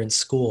that you're in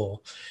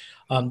school.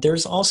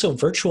 There's also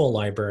virtual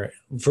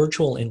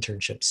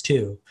internships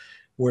too,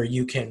 where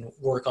you can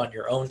work on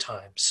your own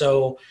time.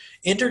 So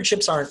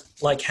internships aren't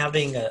like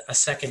having a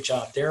second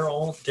job. They're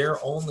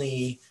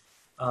only,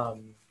 I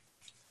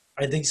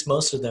think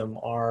most of them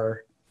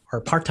are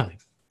part-time.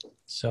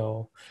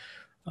 So,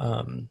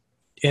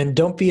 and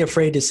don't be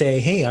afraid to say,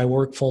 hey, I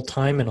work full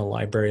time in a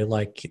library.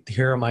 Like,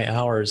 here are my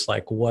hours.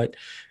 Like, what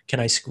can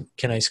I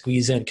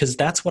squeeze in? Because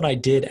that's what I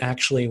did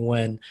actually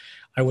when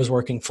I was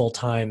working full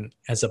time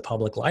as a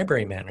public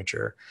library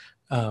manager.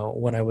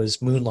 When I was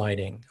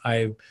moonlighting,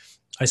 I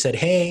said,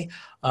 hey,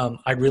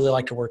 I'd really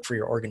like to work for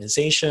your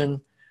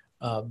organization,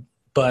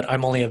 but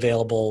I'm only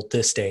available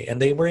this day. And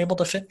they were able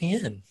to fit me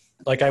in.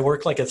 Like, I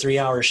worked like a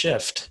 3-hour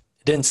shift.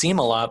 It didn't seem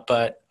a lot,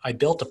 but I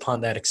built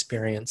upon that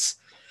experience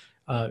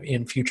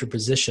in future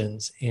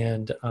positions.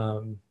 And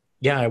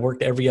I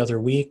worked every other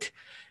week.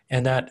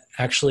 And that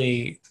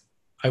actually,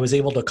 I was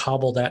able to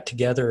cobble that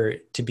together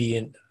to be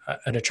an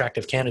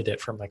attractive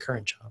candidate for my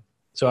current job.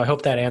 So I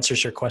hope that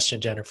answers your question,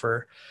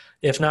 Jennifer.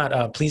 If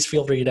not, please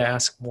feel free to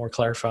ask more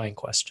clarifying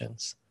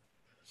questions.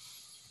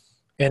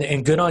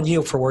 And good on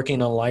you for working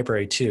in a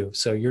library too.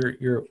 So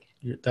you're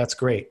that's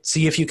great.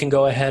 See if you can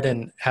go ahead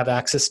and have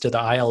access to the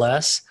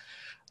ILS,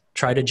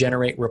 try to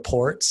generate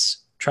reports,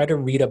 try to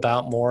read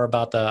more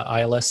about the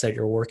ILS that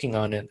you're working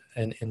on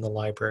in the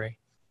library.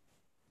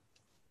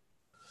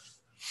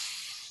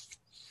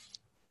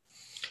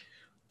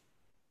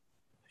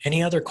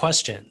 Any other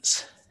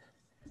questions?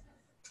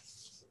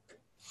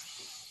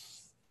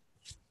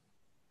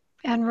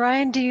 And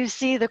Ryan, do you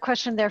see the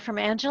question there from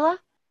Angela?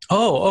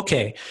 Oh,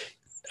 okay.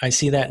 I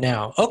see that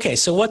now. Okay,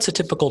 so what's a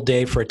typical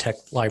day for a tech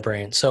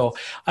librarian? So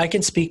I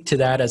can speak to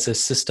that as a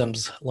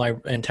systems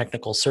and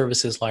technical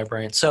services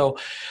librarian. So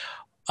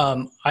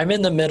I'm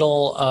in the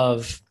middle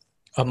of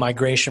a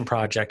migration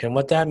project, and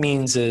what that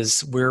means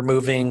is we're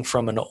moving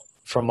from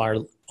our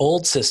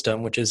old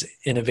system, which is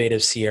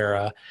Innovative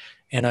Sierra,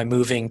 and I'm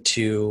moving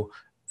to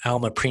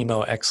Alma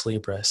Primo Ex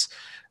Libris.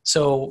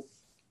 So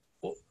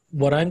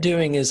what I'm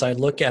doing is I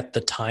look at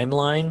the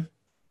timeline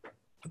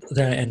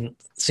and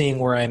seeing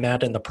where I'm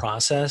at in the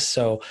process.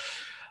 So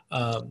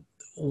a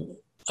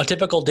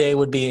typical day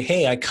would be,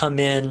 hey, I come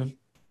in,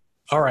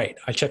 all right,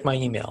 I check my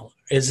email.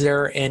 Is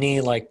there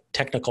any like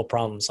technical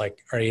problems?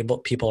 Like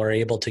people are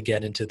able to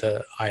get into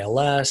the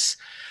ILS?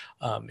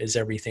 Is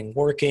everything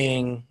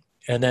working?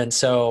 And then,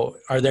 so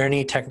are there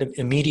any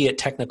immediate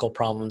technical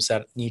problems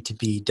that need to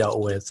be dealt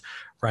with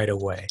right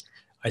away?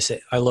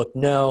 I look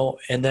no.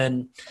 And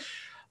then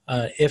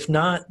if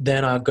not,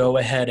 then I'll go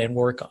ahead and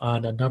work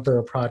on a number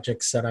of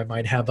projects that I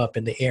might have up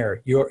in the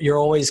air. You're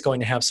always going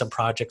to have some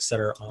projects that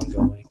are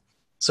ongoing.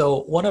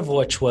 So one of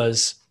which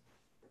was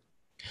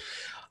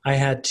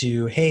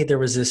there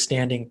was this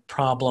standing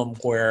problem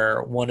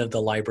where one of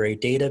the library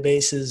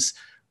databases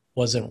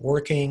wasn't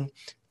working.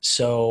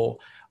 So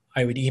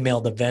I would email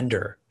the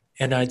vendor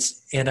and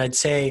I'd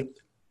say,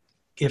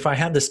 if I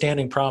had the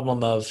standing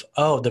problem of,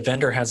 the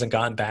vendor hasn't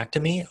gotten back to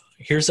me,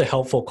 here's a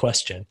helpful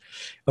question.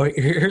 Or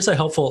here's a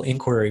helpful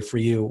inquiry for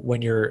you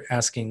when you're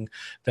asking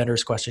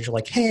vendors questions. You're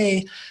like, hey,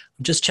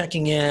 I'm just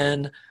checking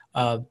in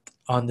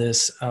on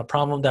this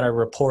problem that I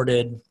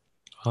reported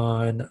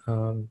on,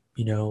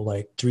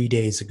 like 3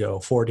 days ago,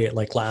 4 days,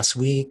 like last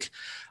week.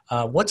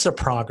 What's the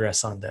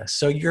progress on this?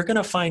 So you're going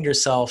to find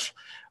yourself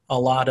a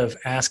lot of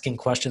asking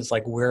questions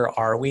like, where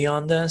are we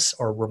on this?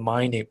 Or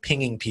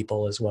pinging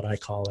people is what I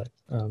call it.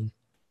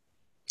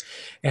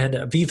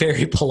 And be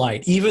very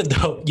polite, even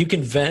though you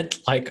can vent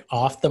like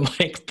off the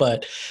mic,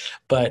 but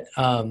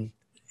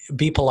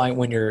be polite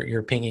when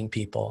you're pinging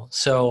people.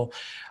 So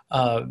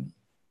I'll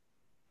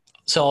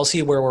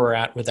see where we're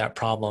at with that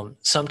problem.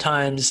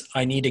 Sometimes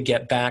I need to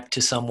get back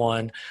to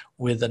someone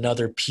with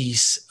another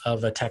piece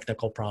of a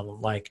technical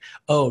problem, like,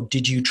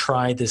 did you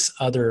try this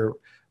other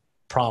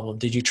problem?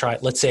 Did you try?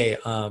 Let's say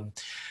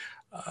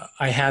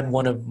I had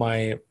one of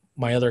my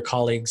other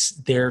colleagues.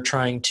 They're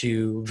trying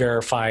to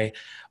verify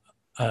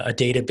a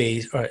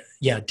database,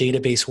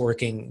 database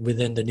working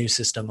within the new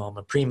system,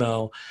 Alma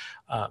Primo.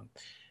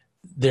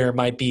 There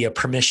might be a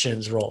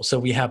permissions role. So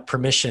we have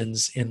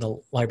permissions in the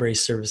library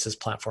services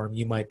platform.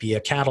 You might be a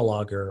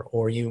cataloger,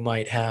 or you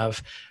might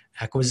have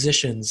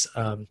acquisitions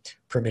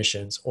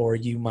permissions, or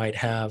you might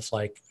have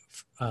like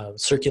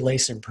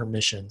circulation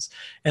permissions,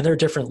 and there are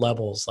different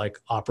levels like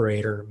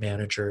operator,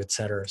 manager,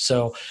 etc.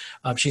 So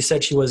she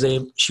said she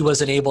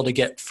wasn't able to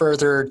get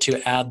further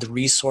to add the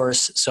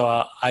resource.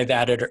 So I've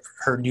added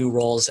her new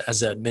roles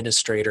as an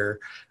administrator,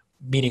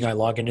 meaning I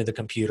log into the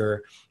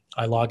computer,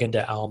 I log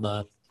into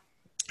Alma,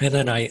 and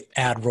then I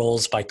add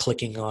roles by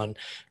clicking on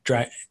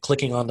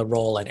the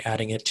role and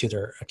adding it to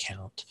their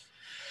account.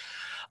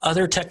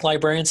 Other tech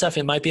librarian stuff,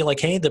 it might be like,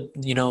 hey,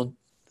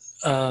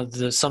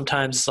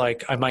 sometimes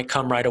like I might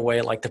come right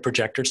away, like the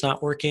projector's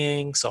not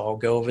working, so I'll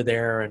go over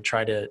there and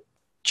try to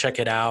check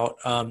it out.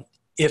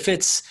 If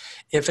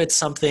it's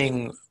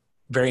something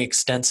very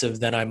extensive,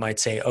 then I might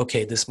say,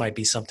 okay, this might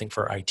be something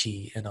for IT,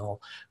 and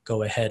I'll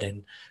go ahead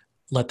and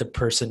let the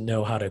person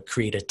know how to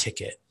create a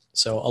ticket.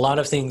 So a lot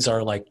of things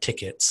are like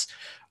tickets.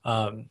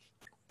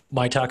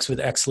 My talks with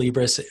Ex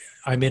Libris,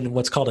 I'm in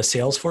what's called a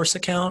Salesforce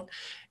account.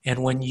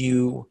 And when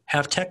you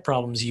have tech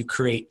problems, you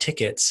create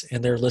tickets,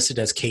 and they're listed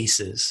as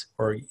cases,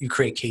 or you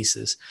create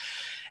cases.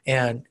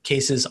 And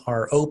cases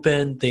are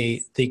open.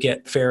 They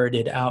get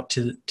ferreted out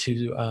to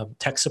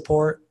tech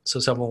support, so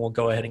someone will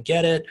go ahead and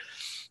get it.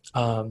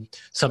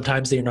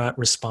 Sometimes they're not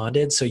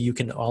responded, so you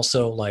can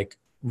also like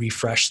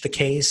refresh the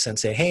case and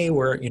say, hey,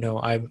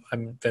 I've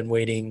been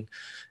waiting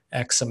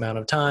X amount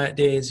of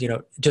days,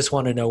 just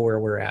want to know where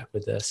we're at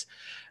with this.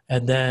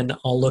 And then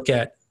I'll look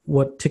at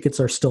what tickets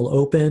are still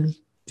open,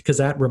 because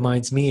that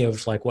reminds me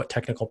of like what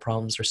technical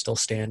problems are still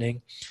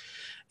standing.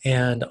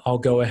 And I'll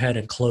go ahead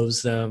and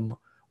close them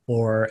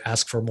or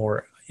ask for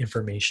more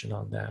information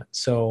on that.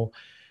 So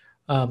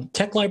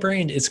Tech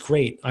Librarian is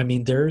great. I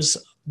mean,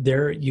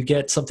 you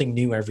get something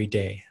new every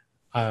day.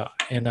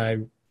 And I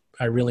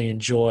really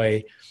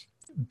enjoy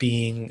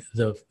being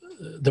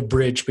the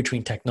bridge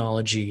between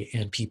technology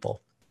and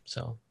people.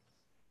 So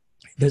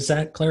does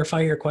that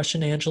clarify your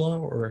question, Angela?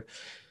 Or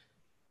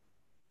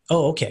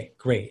oh, okay,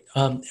 great.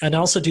 And I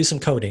also do some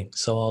coding.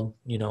 So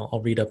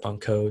I'll read up on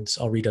codes.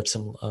 I'll read up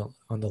some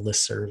on the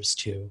listservs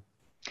too.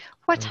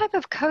 What type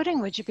of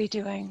coding would you be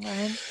doing,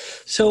 Ryan?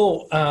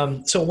 So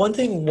one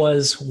thing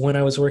was when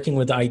I was working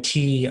with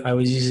IT, I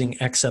was using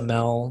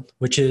XML,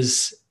 which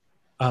is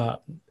a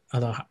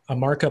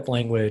markup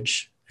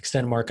language,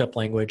 extended markup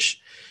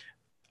language.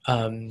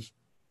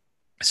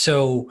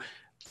 So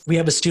we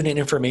have a student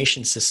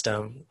information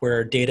system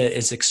where data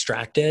is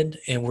extracted,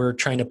 and we're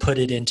trying to put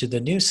it into the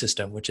new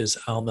system, which is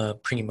Alma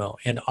Primo,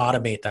 and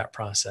automate that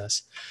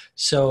process.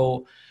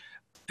 So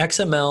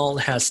XML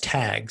has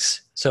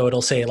tags. So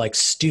it'll say like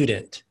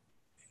student,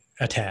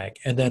 a tag,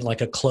 and then like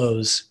a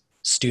close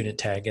student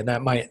tag. And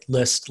that might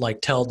list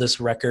like, tell this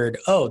record,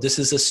 oh, this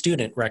is a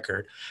student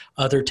record.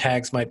 Other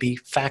tags might be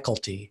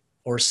faculty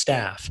or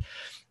staff.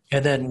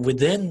 And then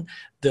within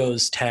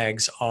those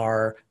tags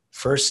are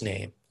first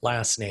name,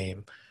 last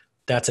name,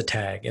 that's a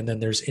tag. And then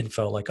there's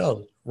info like,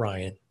 oh,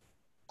 Ryan,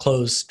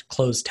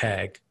 closed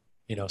tag.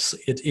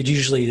 It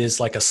usually is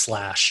like a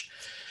slash.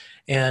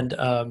 And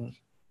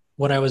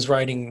when I was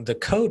writing the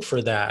code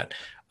for that,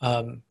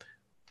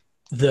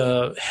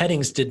 the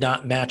headings did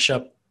not match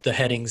up the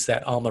headings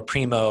that Alma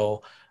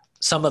Primo,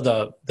 some of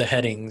the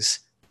headings.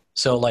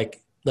 So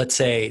like, let's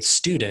say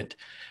student,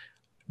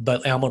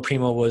 but Alma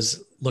Primo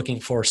was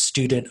looking for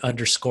student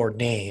 _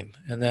 name.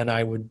 And then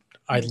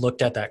I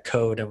looked at that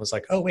code and was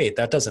like, oh, wait,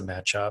 that doesn't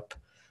match up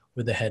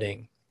with the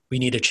heading. We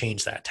need to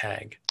change that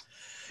tag.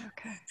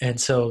 Okay.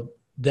 And so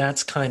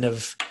that's kind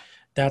of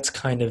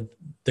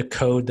the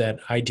code that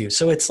I do.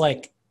 So it's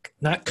like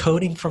not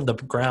coding from the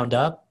ground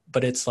up,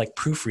 but it's like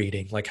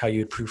proofreading, like how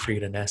you'd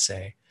proofread an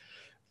essay.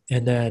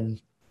 And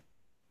then,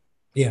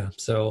 yeah,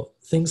 so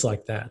things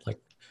like that, like,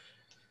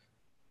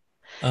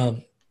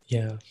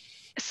 yeah.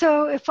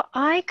 So if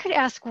I could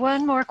ask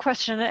one more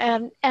question,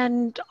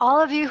 and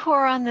all of you who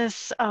are on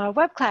this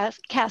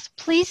webcast,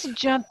 please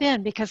jump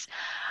in, because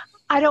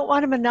I don't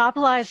want to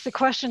monopolize the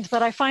questions,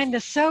 but I find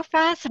this so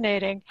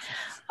fascinating.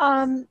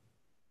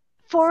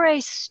 For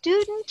a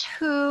student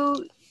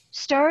who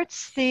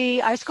starts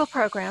the iSchool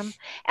program,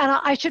 and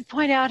I should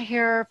point out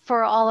here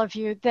for all of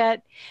you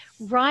that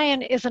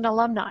Ryan is an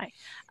alumni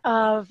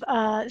of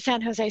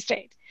San Jose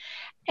State.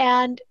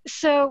 And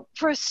so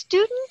for a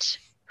student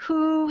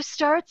who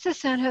starts the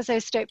San Jose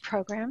State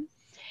program,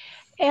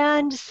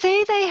 and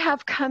say they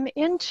have come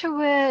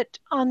into it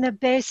on the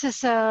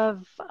basis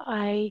of,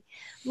 I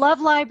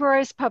love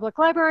libraries, public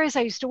libraries,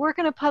 I used to work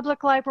in a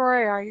public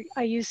library,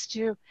 I used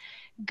to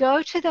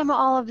go to them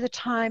all of the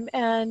time,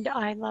 and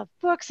I love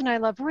books and I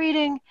love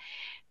reading.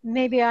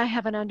 Maybe I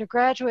have an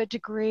undergraduate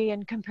degree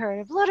in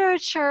comparative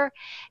literature,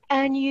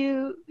 and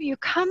you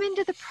come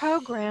into the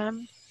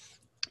program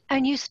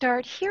and you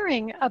start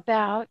hearing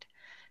about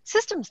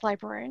systems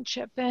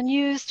librarianship, and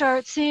you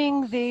start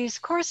seeing these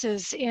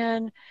courses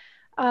in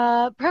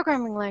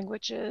programming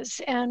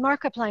languages and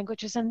markup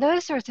languages and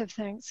those sorts of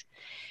things.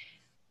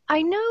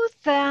 I know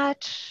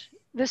that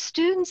the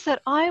students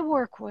that I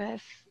work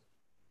with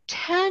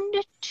tend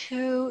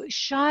to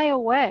shy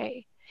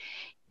away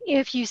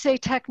if you say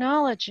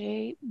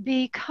technology,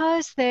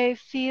 because they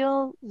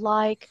feel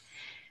like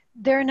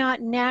they're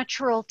not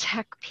natural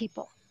tech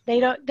people. They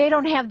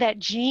don't have that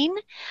gene.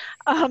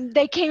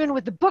 They came in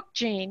with the book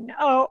gene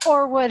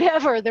or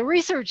whatever, the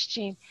research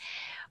gene.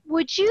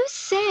 Would you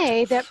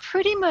say that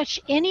pretty much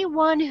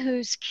anyone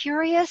who's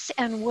curious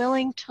and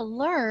willing to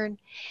learn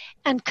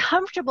and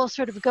comfortable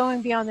sort of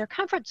going beyond their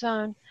comfort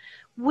zone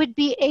would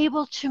be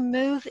able to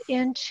move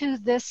into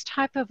this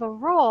type of a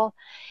role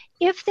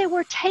if they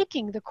were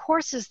taking the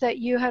courses that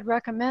you had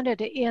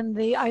recommended in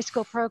the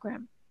iSchool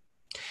program?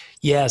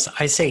 Yes,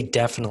 I say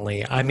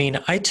definitely. I mean,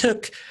 I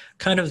took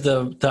kind of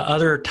the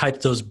other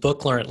type, those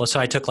book learn. So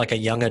I took like a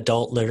young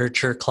adult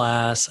literature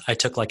class. I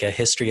took like a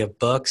history of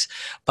books,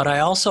 but I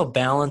also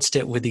balanced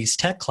it with these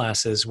tech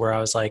classes where I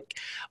was like,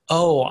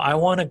 oh, I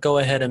want to go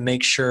ahead and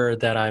make sure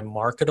that I'm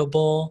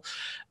marketable.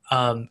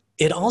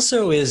 It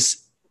also is,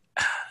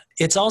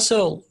 it's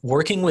also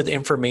working with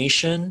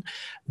information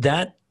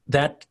that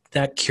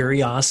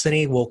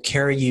curiosity will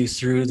carry you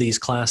through these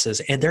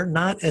classes, and they're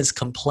not as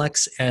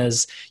complex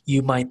as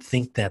you might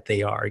think that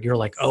they are. You're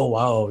like, oh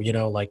wow,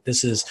 like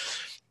this is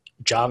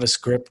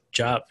JavaScript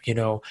job,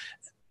 the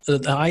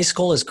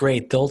iSchool is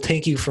great. They'll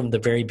take you from the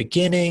very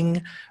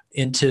beginning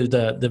into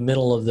the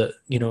middle of the,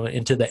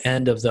 into the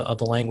end of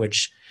the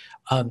language.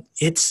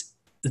 It's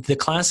the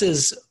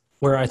classes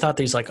where I thought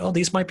these like, oh,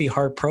 these might be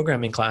hard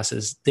programming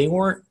classes. They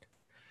weren't.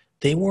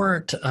 We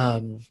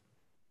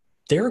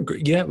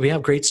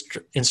have great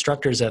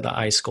instructors at the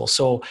iSchool.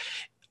 So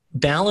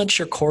balance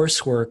your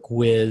coursework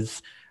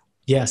with,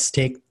 yes,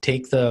 take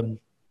the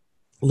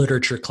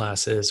literature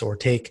classes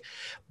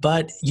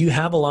but you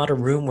have a lot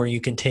of room where you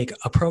can take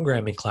a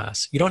programming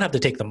class. You don't have to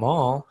take them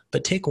all,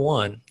 but take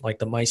one, like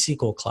the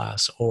MySQL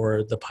class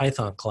or the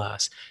Python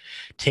class.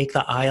 Take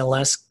the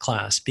ILS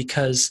class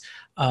because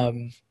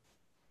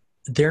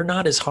they're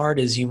not as hard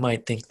as you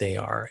might think they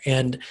are.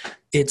 And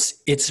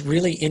it's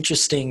really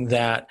interesting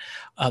that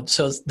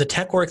so the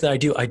tech work that I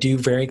do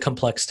very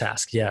complex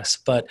tasks, yes,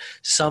 but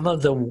some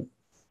of the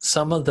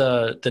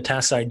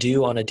tasks I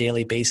do on a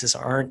daily basis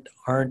aren't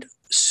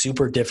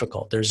super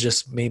difficult. There's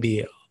just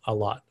maybe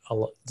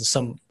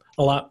some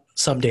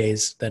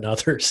days than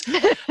others,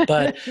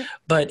 but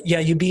yeah,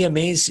 you'd be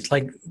amazed.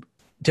 Like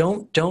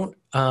don't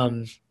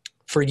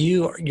for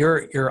you,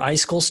 your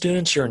iSchool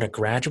students, you're in a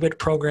graduate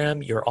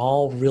program, you're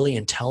all really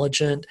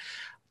intelligent.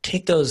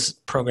 Take those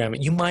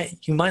programming. You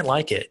might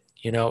like it,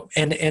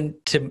 and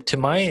to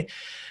my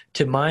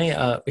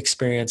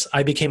experience,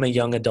 I became a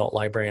young adult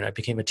librarian. I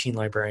became a teen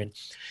librarian.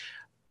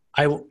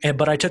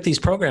 But I took these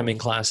programming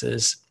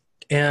classes,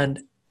 and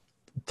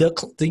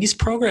these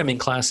programming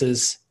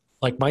classes,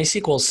 like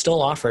MySQL is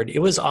still offered. It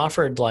was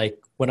offered like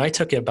when I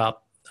took it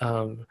about,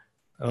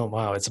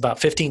 it's about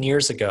 15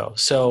 years ago.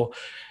 So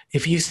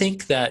if you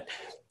think that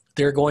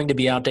they're going to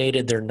be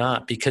outdated, they're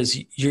not, because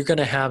you're going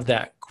to have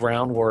that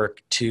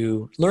groundwork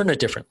to learn a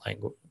different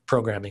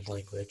programming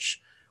language,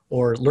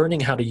 or learning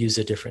how to use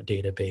a different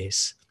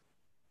database.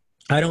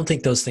 I don't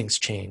think those things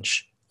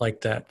change,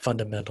 like that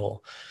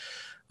fundamental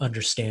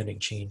understanding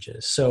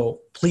changes. So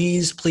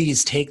please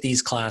take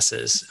these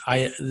classes.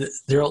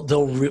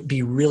 They'll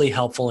be really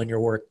helpful in your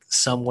work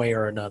some way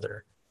or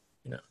another.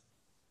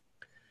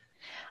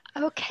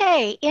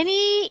 Okay.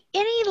 Any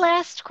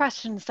last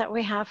questions that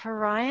we have for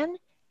Ryan?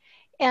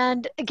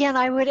 And again,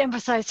 I would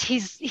emphasize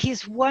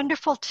he's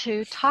wonderful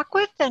to talk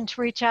with and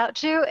to reach out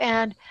to,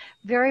 and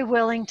very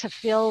willing to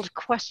field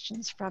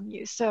questions from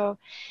you. So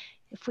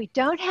if we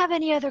don't have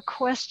any other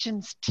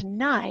questions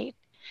tonight,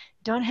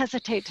 don't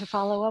hesitate to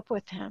follow up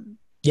with him.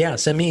 Yeah,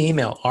 send me an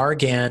email,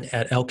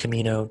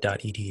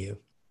 rgan@elcamino.edu.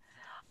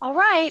 All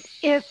right.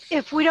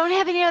 If we don't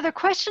have any other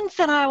questions,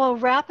 then I will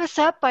wrap us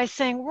up by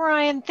saying,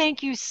 Ryan,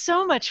 thank you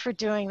so much for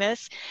doing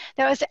this.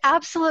 That was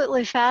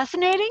absolutely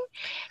fascinating.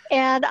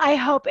 And I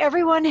hope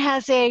everyone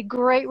has a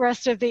great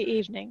rest of the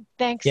evening.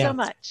 Thanks so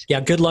much.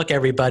 Yeah, good luck,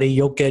 everybody.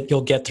 You'll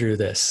get through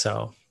this.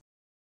 So